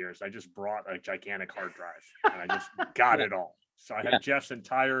last 10 years, I just brought a gigantic hard drive and I just got it all. So I have Jeff's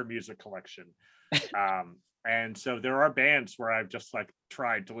entire music collection. And so there are bands where I've just like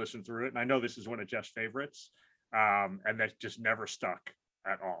tried to listen through it. And I know this is one of Jeff's favorites. And that just never stuck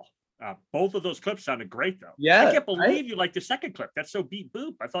at all. Both of those clips sounded great though. Yeah, I can't believe you like the second clip. That's so beat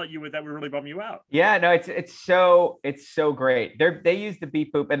boop. I thought that would really bum you out. Yeah, no, it's so great. They use the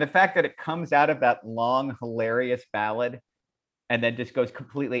beat boop, and the fact that it comes out of that long, hilarious ballad, and then just goes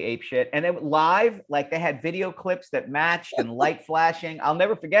completely apeshit. And then live, like they had video clips that matched and light flashing. I'll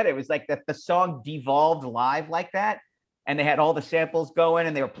never forget it. It was like the song devolved live like that, and they had all the samples going,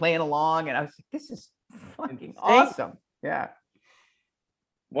 and they were playing along, and I was like, this is fucking awesome. Yeah.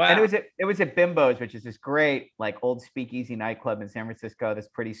 Wow. And it was at Bimbo's, which is this great like old speakeasy nightclub in San Francisco that's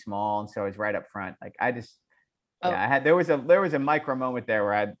pretty small, and so I was right up front. Like I just there was a micro moment there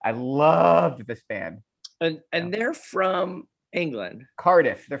where I loved this band. And they're from England.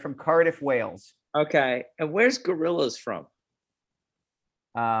 Cardiff. They're from Cardiff, Wales. Okay. And where's Gorillaz from?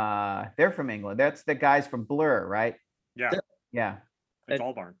 They're from England. That's the guys from Blur, right? Yeah. Yeah. It's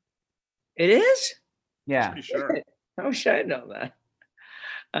Allbarn. It is? Yeah. Pretty sure. How should I know that?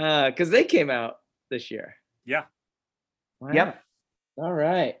 Because they came out this year. Yeah. Wow. Yep. All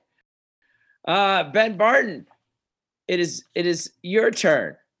right. Ben Barton, it is your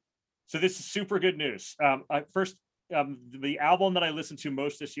turn. So this is super good news. The album that I listened to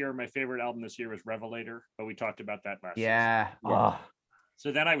most this year, my favorite album this year was Revelator, but we talked about that last Yeah. season. Oh.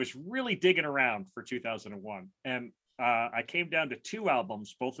 So then I was really digging around for 2001, and I came down to two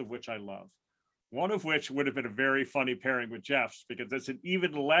albums, both of which I love. One of which would have been a very funny pairing with Jeff's because it's an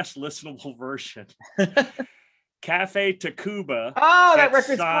even less listenable version. Cafe Tacuba. Oh, that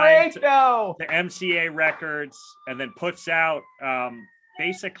record's great, though. To MCA Records, and then puts out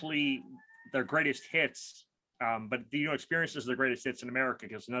basically their greatest hits. But experiences their greatest hits in America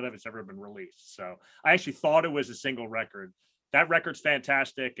because none of it's ever been released. So I actually thought it was a single record, that record's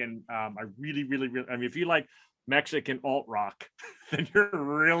fantastic. And I really, really, really, I mean, if you like Mexican alt rock, then you're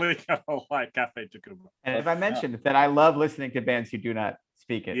really gonna like Cafe Tacuba. And if I mentioned that I love listening to bands who do not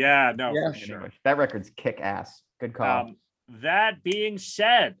speak it. Yeah, no, Yeah. for sure. That record's kick ass. Good call. That being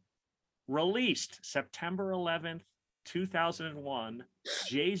said, released September 11th, 2001,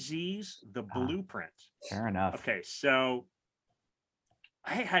 Jay-Z's The Blueprint. Fair enough. Okay, so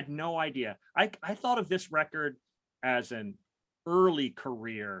I had no idea. I thought of this record as an early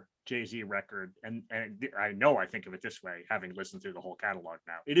career Jay-Z record, and I know I think of it this way, having listened through the whole catalog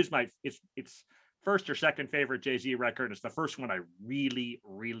now. It is it's first or second favorite Jay-Z record. It's the first one I really,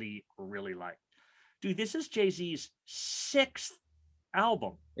 really, really like. Dude, this is Jay-Z's 6th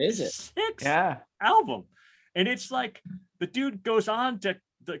album. Is it? 6th album. And it's like the dude goes on to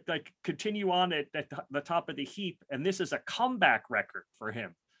like continue on at the top of the heap, and this is a comeback record for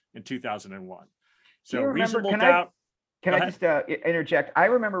him in 2001. So Reasonable Doubt. Can I just interject? I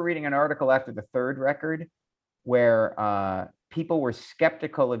remember reading an article after the 3rd record where people were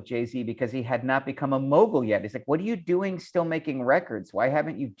skeptical of Jay-Z because he had not become a mogul yet. It's like, what are you doing still making records? Why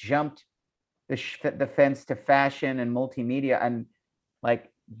haven't you jumped the fence to fashion and multimedia? And like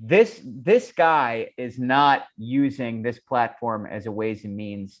this guy is not using this platform as a ways and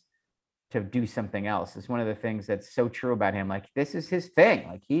means to do something else. It's one of the things that's so true about him. Like, this is his thing.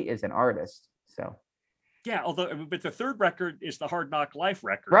 Like, he is an artist. So yeah, but the 3rd record is the Hard Knock Life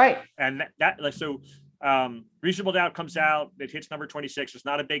record, right? And Reasonable Doubt comes out, it hits number 26. It's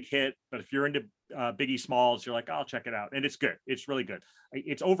not a big hit, but if you're into Biggie Smalls, you're like, oh, I'll check it out, and it's good. It's really good.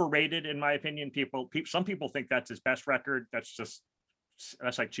 It's overrated in my opinion. Some people think that's his best record. That's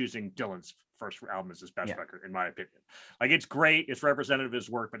like choosing Dylan's first album as his best record, in my opinion. Like, it's great, it's representative of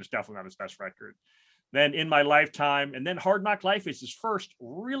his work, but it's definitely not his best record. Then In My Lifetime, and then Hard Knock Life is his first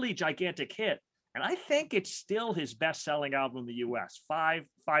really gigantic hit. And I think it's still his best-selling album in the U.S. Five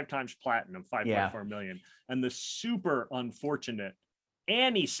times platinum, 5.4 million. And the super unfortunate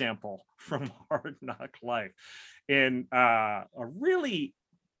Annie sample from Hard Knock Life in a really,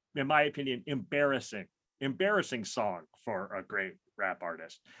 in my opinion, embarrassing song for a great rap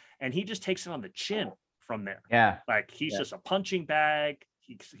artist. And he just takes it on the chin from there. Yeah. Like, he's just a punching bag.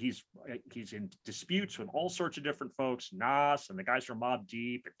 He's in disputes with all sorts of different folks. Nas and the guys from Mobb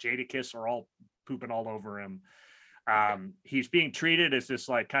Deep and Jadakiss are all pooping all over him. He's being treated as this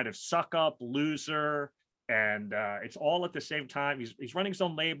like kind of suck up loser, and it's all at the same time. He's running his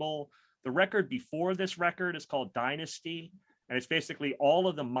own label. The record before this record is called Dynasty, and it's basically all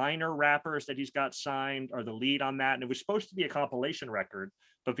of the minor rappers that he's got signed are the lead on that. And it was supposed to be a compilation record,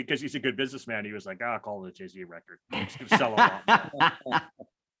 but because he's a good businessman, he was like, I'll call it a Jay-Z record. It's going to sell a lot.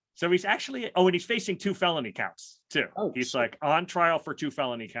 So he's actually, and he's facing 2 felony counts too. Oh, he's like on trial for 2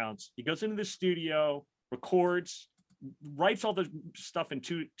 felony counts. He goes into the studio, records, writes all the stuff in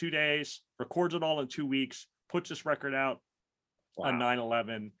two days, records it all in 2 weeks, puts this record out on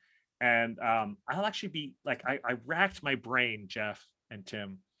 9/11. And I'll actually be like, I racked my brain, Jeff and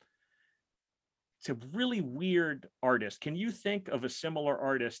Tim. It's a really weird artist. Can you think of a similar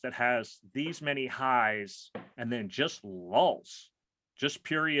artist that has these many highs and then just lulls? Just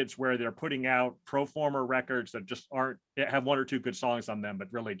periods where they're putting out pro forma records that just have 1 or 2 good songs on them, but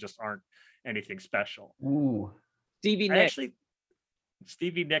really just aren't anything special. Ooh. Stevie Nicks.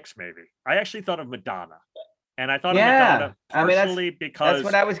 Stevie Nicks, maybe. I actually thought of Madonna. And I thought of Madonna personally because that's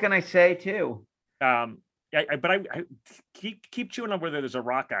what I was gonna say too. I keep chewing on whether there's a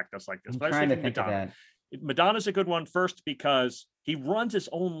rock act that's like this. But I was thinking Madonna. Madonna's a good one first because he runs his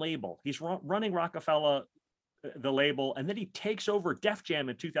own label. He's running Rockefeller, the label, and then he takes over Def Jam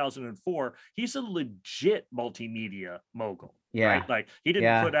in 2004. He's a legit multimedia mogul. Yeah. Right? Like, he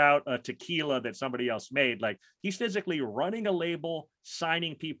didn't put out a tequila that somebody else made. Like, he's physically running a label,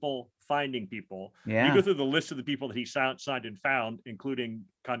 signing people, finding people. Yeah. You go through the list of the people that he signed and found, including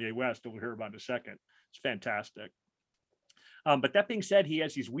Kanye West, that we'll hear about in a second. It's fantastic. But that being said, he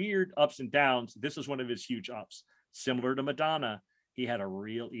has these weird ups and downs. This is one of his huge ups. Similar to Madonna, he had a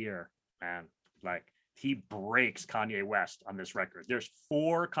real ear, man. Like, he breaks Kanye West on this record. There's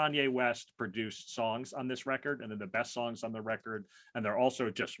 4 Kanye West produced songs on this record, and they're the best songs on the record. And they're also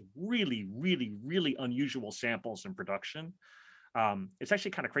just really, really, really unusual samples in production. It's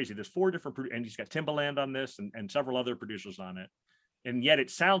actually kind of crazy. There's 4 different, and he's got Timbaland on this and several other producers on it. And yet it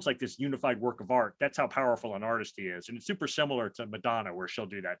sounds like this unified work of art. That's how powerful an artist he is. And it's super similar to Madonna, where she'll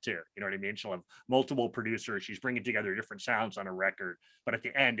do that too. You know what I mean? She'll have multiple producers. She's bringing together different sounds on a record. But at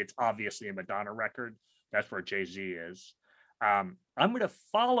the end, it's obviously a Madonna record. That's where Jay-Z is. I'm going to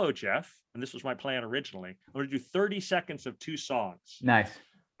follow Jeff. And this was my plan originally. I'm going to do 30 seconds of 2 songs. Nice.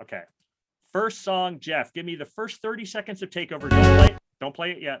 Okay. First song, Jeff, give me the first 30 seconds of Takeover. Don't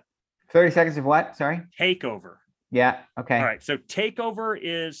play it yet. 30 seconds of what? Sorry? Takeover. Yeah. Okay. All right. So Takeover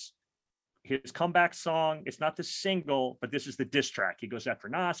is his comeback song. It's not the single, but this is the diss track. He goes after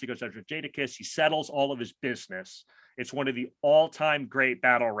Nas. He goes after Jadakiss. He settles all of his business. It's one of the all-time great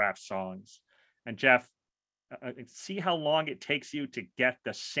battle rap songs. And Jeff, see how long it takes you to get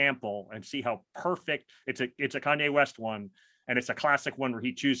the sample and see how perfect. It's a Kanye West one, and it's a classic one where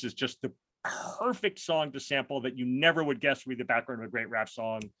he chooses just the perfect song to sample that you never would guess would be the background of a great rap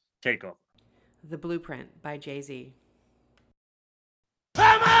song. Takeover. The Blueprint by Jay-Z.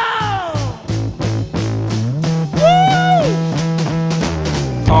 Come on! Woo!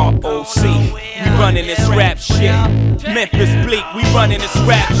 ROC, we running this rap shit. Memphis Bleak, we running this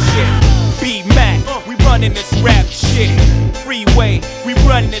rap shit. B-Mac, we running this rap shit. Freeway, we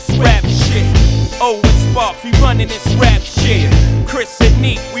running this rap shit. Owen Sparks, we running this rap shit. Chris and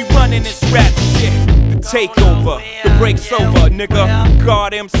Neat, we running this rap shit. The takeover, the break's over, nigga.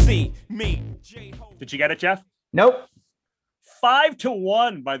 God MC, me. Did you get it, Jeff? Nope.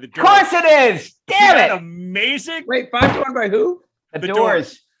 5-1 by the Doors. Of course it is. Damn it. Amazing. Wait, 5-1 by who? The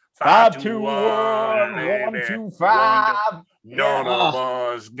Doors. 5-1, 1, 2, 5. None of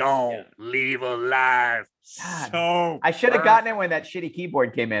us gonna leave alive. God. So I should have gotten it when that shitty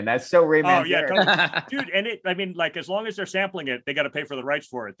keyboard came in. That's so Ray Oh yeah, Manzarek. totally. Dude, and it, I mean, like, as long as they're sampling it, they got to pay for the rights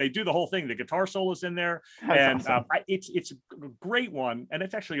for it. They do the whole thing. The guitar solo's in there, That's and awesome. it's a great one, and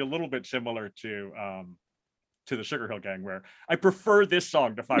it's actually a little bit similar to the Sugar Hill Gang, where I prefer this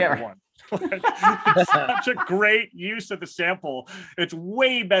song to 5-1. It's such a great use of the sample. It's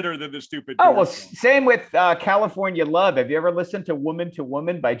way better than the stupid. Oh, well, Doors song. same with California Love. Have you ever listened to Woman to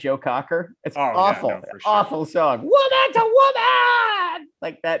Woman by Joe Cocker? It's Oh, yeah, awful. no, for sure. Awful song. Woman to woman.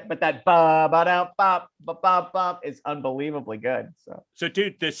 Like that, but that ba-ba-da-bop is unbelievably good. So,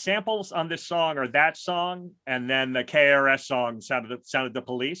 dude, the samples on this song are that song, and then the KRS song, Sounded the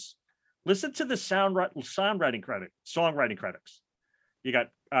Police. Listen to the songwriting credits. You got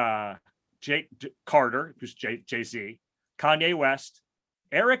Jake Carter, who's Jay-Z, Kanye West,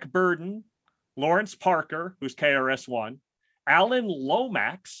 Eric Burden, Lawrence Parker, who's KRS-One, Alan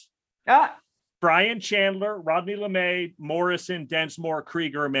Lomax, Brian Chandler, Rodney LeMay, Morrison, Densmore,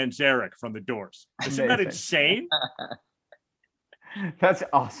 Krieger, Manzarek from the Doors. Isn't that insane? That's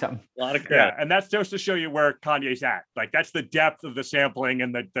awesome. A lot of credit. Yeah, and that's just to show you where Kanye's at. Like, that's the depth of the sampling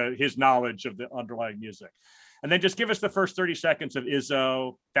and his knowledge of the underlying music. And then just give us the first 30 seconds of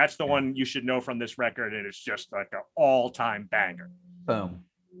Izzo. That's the one you should know from this record, and it's just like an all-time banger. Boom.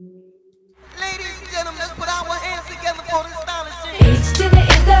 Ladies and gentlemen, let's put our hands together for this astonishing. H to the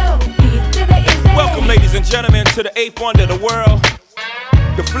Izzo, B to the Izzo. Welcome, ladies and gentlemen, to the eighth wonder of the world.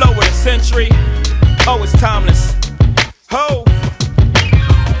 The flow of the century. Oh, it's timeless. Ho!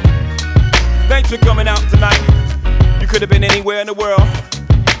 Thanks for coming out tonight. You could have been anywhere in the world,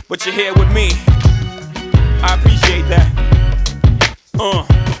 but you're here with me. I appreciate that.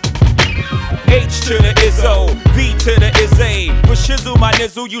 H to the Izzo, V to the Izzy. For Shizzle, my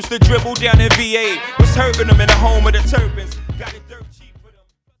nizzle used to dribble down in VA. Was hurting them in the home of the turbans. Got it dirt cheap for them.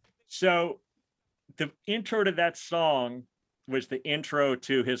 So the intro to that song was the intro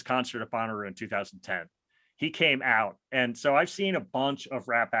to his concert at Bonnaroo in 2010. He came out, and so I've seen a bunch of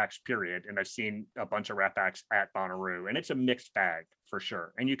rap acts, period, and I've seen a bunch of rap acts at Bonnaroo, and it's a mixed bag for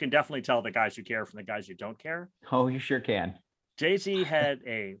sure. And you can definitely tell the guys who care from the guys who don't care. Oh, you sure can. Jay-Z had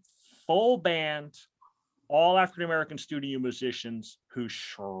a full band, all African American studio musicians who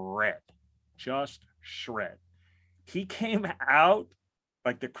just shred. He came out,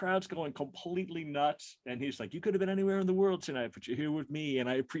 like, the crowd's going completely nuts, and he's like, "You could have been anywhere in the world tonight, but you're here with me, and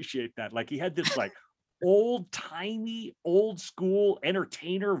I appreciate that." Like, he had this like old-timey, old-school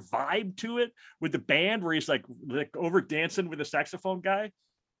entertainer vibe to it with the band, where he's like over dancing with the saxophone guy.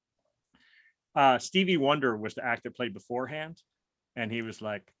 Stevie Wonder was the act that played beforehand, and he was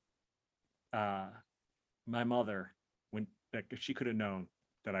like, my mother, when she could have known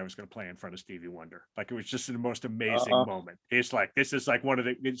that I was going to play in front of Stevie Wonder. Like, it was just the most amazing moment. It's like, this is like one of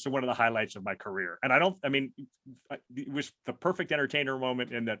the highlights of my career. And it was the perfect entertainer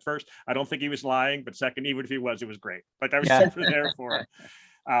moment in that. First, I don't think he was lying, but second, even if he was, it was great. Like, I was super there for it.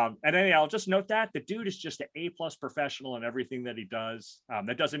 And then I'll just note that the dude is just an A+ professional in everything that he does.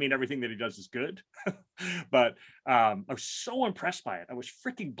 That doesn't mean everything that he does is good, but I was so impressed by it. I was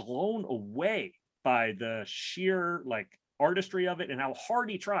freaking blown away by the sheer, like, artistry of it and how hard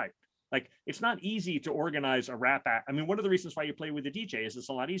he tried. like it's not easy to organize a rap act. I mean, one of the reasons why you play with a DJ is it's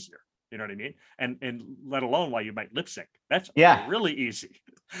a lot easier. You know what I mean? And let alone why you might lip sync. That's really easy.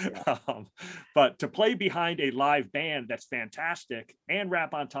 Yeah. But to play behind a live band that's fantastic and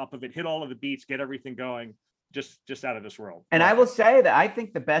rap on top of it, hit all of the beats, get everything going, just out of this world. And I will say that I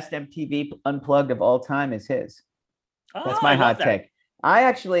think the best MTV Unplugged of all time is his. That's my hot take.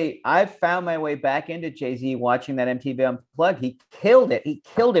 I've found my way back into Jay-Z watching that MTV Unplugged. He killed it. He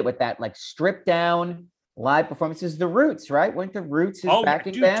killed it with that like stripped down live performances. The Roots, right? Weren't the Roots his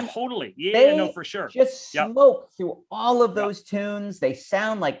backing band? Totally. Yeah, no, for sure. Just smoke through all of those tunes. They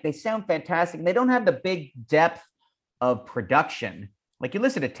sound fantastic. And they don't have the big depth of production. Like you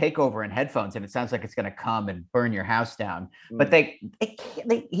listen to Takeover in headphones and it sounds like it's going to come and burn your house down. But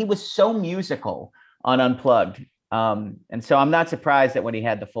he was so musical on Unplugged. And so I'm not surprised that when he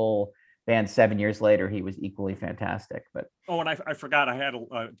had the full band 7 years later, he was equally fantastic. But and I forgot I had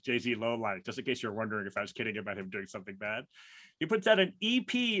a Jay-Z low line, just in case you're wondering if I was kidding about him doing something bad. He puts out an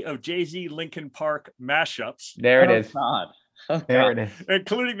EP of Jay-Z Linkin Park mashups. There it is. God. There it is.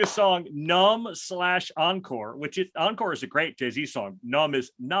 Including the song Numb/Encore, which Encore is a great Jay-Z song. Numb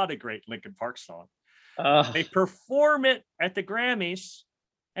is not a great Linkin Park song. They perform it at the Grammys,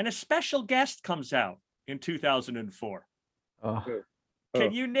 and a special guest comes out in 2004.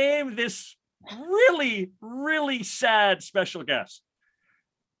 Can you name this really, really sad special guest?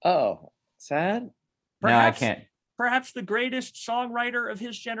 Oh, sad? Perhaps, no, I can't. Perhaps the greatest songwriter of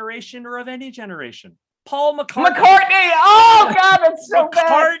his generation or of any generation. Paul McCartney. Oh God, that's so bad.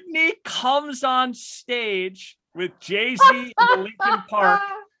 McCartney comes on stage with Jay-Z and the Linkin Park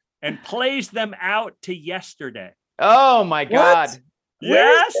and plays them out to Yesterday. Oh my God. What?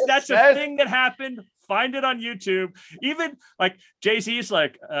 Yes, that's a thing that happened. Find it on YouTube. Even like Jay-Z's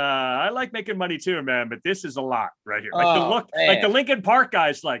like, I like making money too, man, but this is a lot right here. Like like the Linkin Park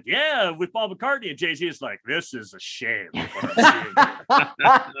guy's like, yeah, with Paul McCartney, and Jay-Z is like, this is a shame. And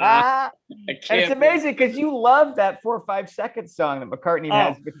it's amazing because you love that 4 or 5 second song that McCartney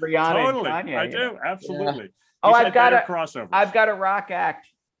has with Rihanna and Kanye. I do, absolutely. Yeah. I've got a crossover. I've got a rock act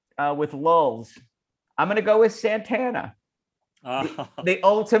with lulls. I'm gonna go with Santana. The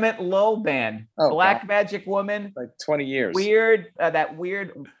ultimate lull band. Black Magic Woman, like 20 years. That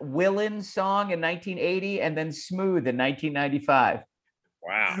weird Willin song in 1980, and then Smooth in 1995.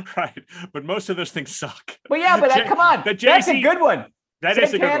 Wow. Right, but most of those things suck. Well, yeah, but come on, that's a good one. That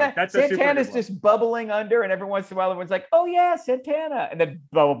is a good one. That's a Santana's super good just bubbling under, and every once in a while, everyone's like, "Oh yeah, Santana," and then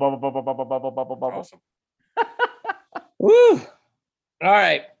bubble, bubble, bubble, bubble, bubble, bubble, bubble. Awesome. Woo! All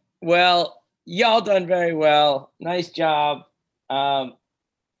right. Well, y'all done very well. Nice job. I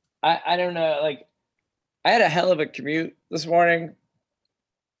don't know, like I had a hell of a commute this morning,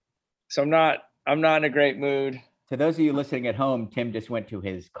 so I'm not in a great mood. To those of you listening at home, Tim just went to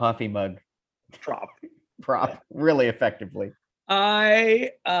his coffee mug prop really effectively.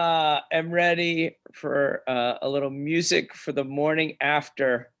 I am ready for a little music for the morning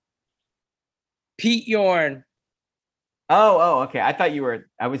after. Pete Yorn. Oh, okay. I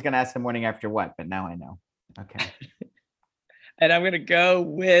was going to ask the morning after what, but now I know. Okay. And I'm going to go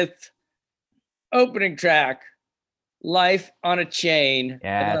with opening track, Life on a Chain.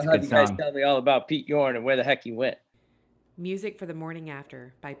 Yeah, that's a good song. You guys song. tell me all about Pete Yorn and where the heck he went. Music for the Morning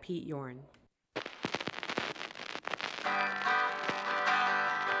After by Pete Yorn.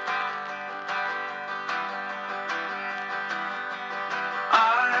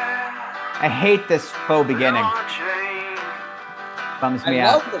 I hate this faux beginning. Bums me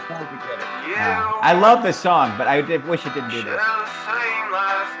out. I love the faux beginning. I love the song, but I wish it didn't do this.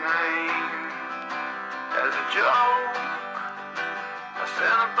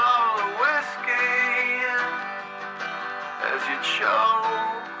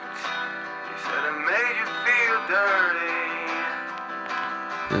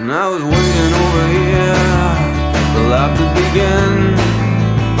 And I was waiting over here, the life to begin.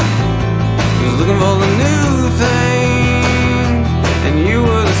 Was looking for the new thing, and you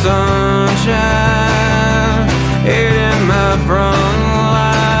were the sunshine, hitting my front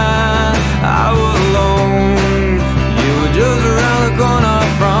line. I was alone, you were just around the corner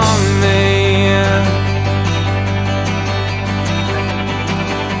from me.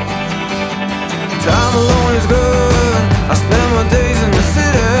 Time alone is good, I spend my days in the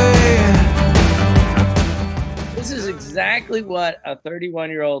city. This is exactly what a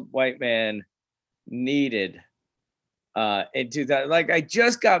 31-year-old white man needed in 2000. Like, I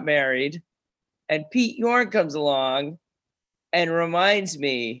just got married, and Pete Yorn comes along and reminds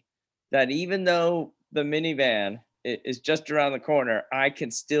me that even though the minivan is just around the corner, I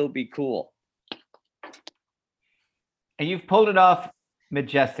can still be cool. And you've pulled it off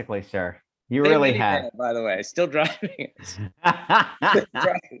Majestically, sir. You Big really minivan, have. by the way, still driving.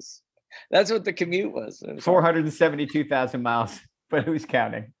 That's what the commute was. 472,000 miles, but who's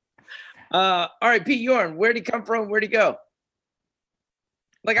counting? All right, Pete Yorn, where'd he come from? Where'd he go?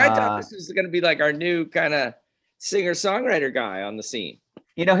 Like, I thought this was going to be like our new kind of singer-songwriter guy on the scene.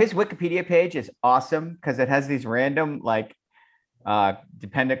 You know, his Wikipedia page is awesome because it has these random like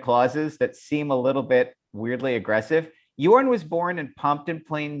dependent clauses that seem a little bit weirdly aggressive. Yorn was born in Pompton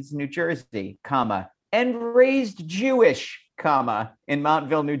Plains, New Jersey, comma, and raised Jewish, comma, in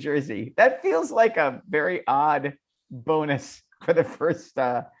Montville, New Jersey. That feels like a very odd bonus for the first.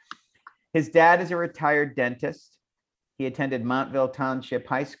 His dad is a retired dentist. He attended Montville Township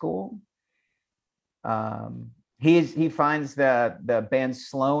High School. He finds the band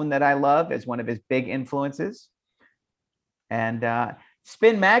Sloan that I love as one of his big influences. And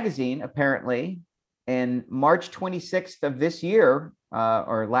Spin Magazine, apparently, in March 26th of this year,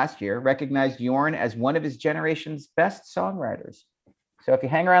 or last year, recognized Yorn as one of his generation's best songwriters. So if you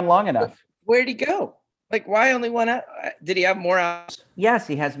hang around long enough. Where'd he go? Like, why only one out? Did he have more albums? Yes,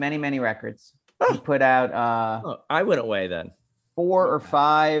 he has many, many records. He put out I went away then. 4 or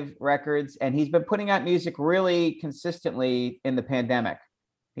 5 records, and he's been putting out music really consistently in the pandemic.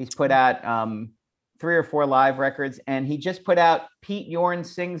 He's put out 3 or 4 live records, and he just put out Pete Yorn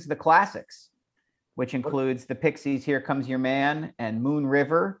Sings the Classics, which includes the Pixies' Here Comes Your Man and Moon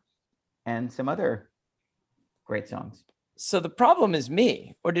River and some other great songs. So the problem is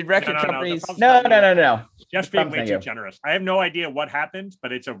me, or did record companies? No. Just being way too generous. I have no idea what happened,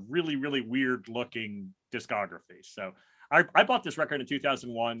 but it's a really, really weird looking discography. So I bought this record in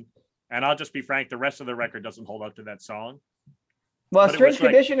 2001, and I'll just be frank, the rest of the record doesn't hold up to that song. Well, Strange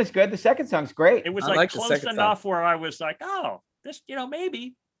Condition is good. The second song's great. It was like close enough where I was like, oh, this,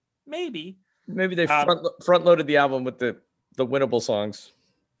 maybe. Maybe they front loaded the album with the winnable songs.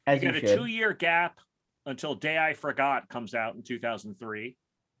 You get a 2-year gap until Day I Forgot comes out in 2003.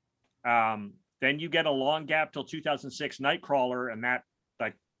 Then you get a long gap till 2006 Nightcrawler, and that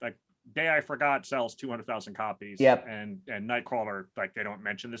like Day I Forgot sells 200,000 copies. Yep. And Nightcrawler, like, they don't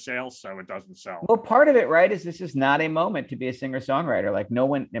mention the sales, so it doesn't sell. Well, part of it, right, is this is not a moment to be a singer-songwriter. Like, no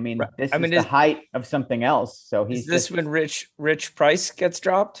one, this is the height of something else. So he's when Rich Price gets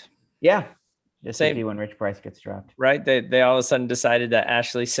dropped? Yeah. This would be when Rich Price gets dropped. Right. They all of a sudden decided that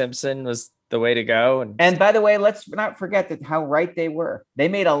Ashley Simpson was the way to go. And by the way, let's not forget that how right they were. They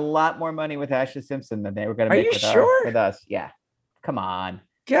made a lot more money with Ashley Simpson than they were going to make with us. Yeah. Come on.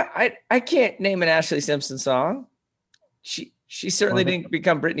 Yeah, I can't name an Ashley Simpson song. She certainly didn't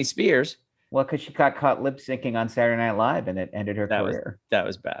become Britney Spears. Well, because she got caught lip syncing on Saturday Night Live, and it ended her career. That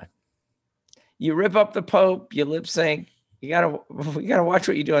was bad. You rip up the Pope, you lip sync. We gotta watch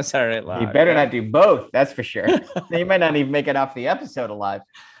what you do on Saturday Night Live. You better not do both. That's for sure. You might not even make it off the episode alive.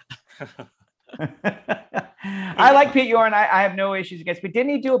 I like Pete Yorn. I have no issues against. But didn't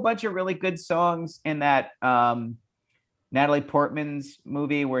he do a bunch of really good songs in that Natalie Portman's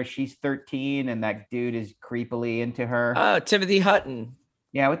movie where she's 13 and that dude is creepily into her? Oh, Timothy Hutton.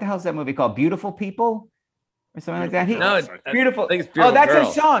 Yeah, what the hell is that movie called? Beautiful People? Or something like that. It's Beautiful. Beautiful Oh, that's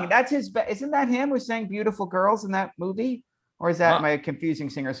Girls. his song. That's his. Isn't that him who sang "Beautiful Girls" in that movie? Or is that my confusing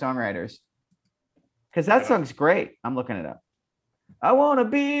singer-songwriters? Because that song's great. I'm looking it up. I want to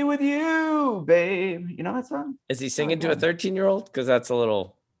be with you, babe. You know that song? Is he singing to a 13-year-old? Because that's a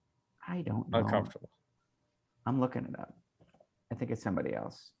little I don't know. uncomfortable. I'm looking it up. I think it's somebody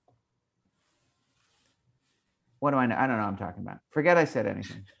else. What do I know? I don't know what I'm talking about. Forget I said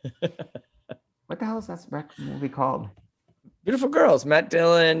anything. What the hell is that movie called? Beautiful Girls. Matt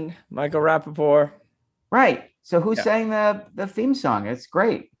Dillon, Michael Rappaport. Right. So who sang the theme song? It's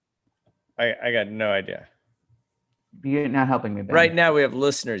great. I got no idea. You're not helping me, Ben. Right now we have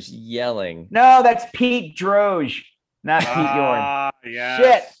listeners yelling. No, that's Pete Droge, not Pete Yorn. Yes.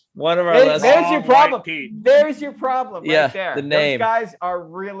 Shit. One of our There's listeners. your problem. There's your problem Yeah, right there. the name. Those guys are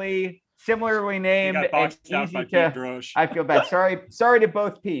really similarly named and boxed out easy by to. Pete Droge. I feel bad. Sorry to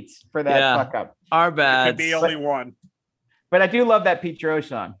both Pete's for that fuck up. Our bad. Could be only one. But I do love that Pete Droge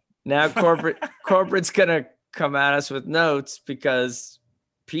song. Now corporate's gonna come at us with notes because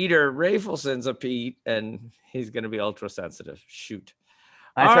Peter Rafelson's a Pete and he's gonna be ultra sensitive. Shoot.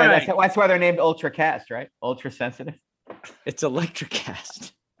 That's why they're named Ultracast, right? Ultra sensitive. It's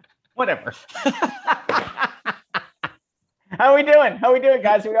Electricast. Whatever. How are we doing?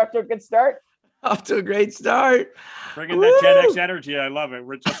 Guys? Are we off to a good start? Off to a great start. Bringing that Gen X energy, I love it.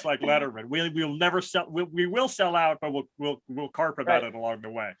 We're just like Letterman. We'll never sell. We will sell out, but we'll carp about it along the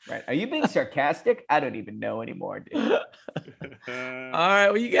way. Right? Are you being sarcastic? I don't even know anymore, dude. All right.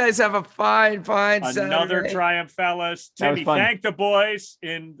 Well, you guys have a fine Another Saturday. triumph, fellas. That was Timmy, fun. thank the boys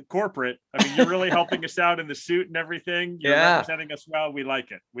in the corporate. I mean, you're really helping us out in the suit and everything. You're representing us well. We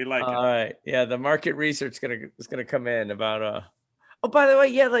like it. We like it. All right. Yeah, the market research is gonna come in about Oh, by the way,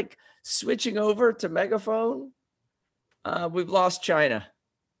 yeah, like switching over to Megaphone. We've lost China.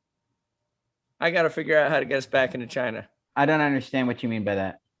 I got to figure out how to get us back into China. I don't understand what you mean by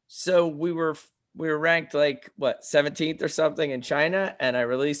that. So we were ranked like what 17th or something in China, and I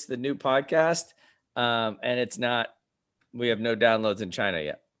released the new podcast, and it's not. We have no downloads in China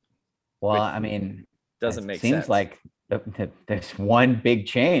yet. Well, I mean, doesn't make sense. Seems like there's one big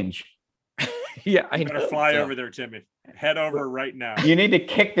change. Yeah, I gotta fly over there, Timmy. Head over right now. You need to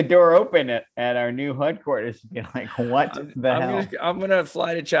kick the door open at our new headquarters and be like, what the hell? I'm gonna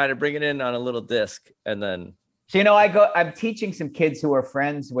fly to China, bring it in on a little disc, and then. So, I'm teaching some kids who are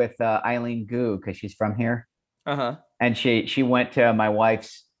friends with Eileen Gu because she's from here. Uh-huh. And she went to my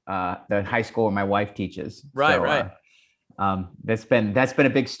wife's the high school where my wife teaches. Right, So, right. That's been a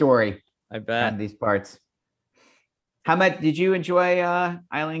big story. I bet. On these parts. How much did you enjoy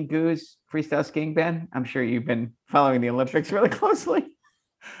Eileen Gu's freestyle skiing, Ben? I'm sure you've been following the Olympics really closely.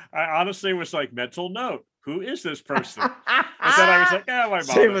 I honestly was like, mental note. Who is this person? And then I was like, my mom.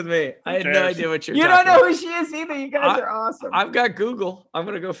 Same with me. I had no idea what you're You talking don't know about. who she is either. You guys are awesome. I've got Google. I'm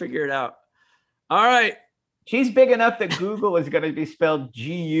gonna go figure it out. All right. She's big enough that Google is going to be spelled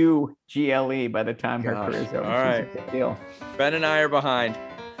G-U-G-L-E by the time her career's over. All right. She's a big deal. Ben and I are behind.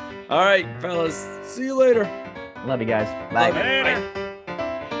 All right, fellas. See you later. Love you guys. Bye. Love you. Later. Bye.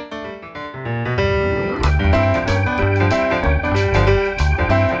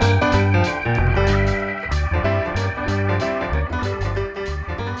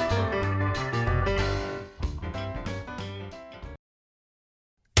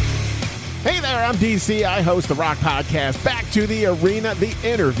 Hey there, I'm DC. I host the rock podcast Back to the Arena, The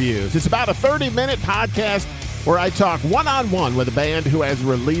Interviews. It's about a 30-minute podcast where I talk one-on-one with a band who has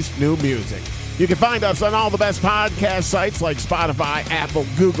released new music. You can find us on all the best podcast sites like Spotify, Apple,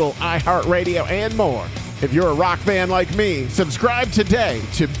 Google, iHeartRadio, and more. If you're a rock fan like me, subscribe today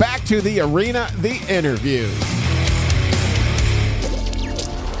to Back to the Arena, The Interviews.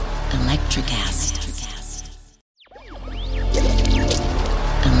 Electricast.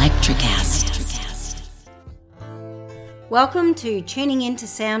 Electricast. Welcome to Tuning Into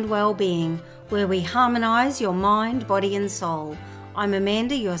Sound Wellbeing, where we harmonise your mind, body and soul. I'm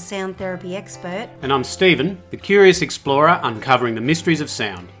Amanda, your sound therapy expert. And I'm Stephen, the curious explorer uncovering the mysteries of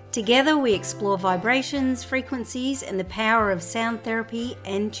sound. Together we explore vibrations, frequencies and the power of sound therapy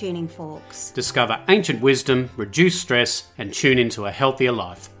and tuning forks. Discover ancient wisdom, reduce stress and tune into a healthier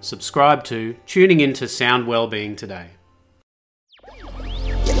life. Subscribe to Tuning Into Sound Wellbeing today.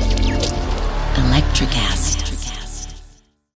 Electricast.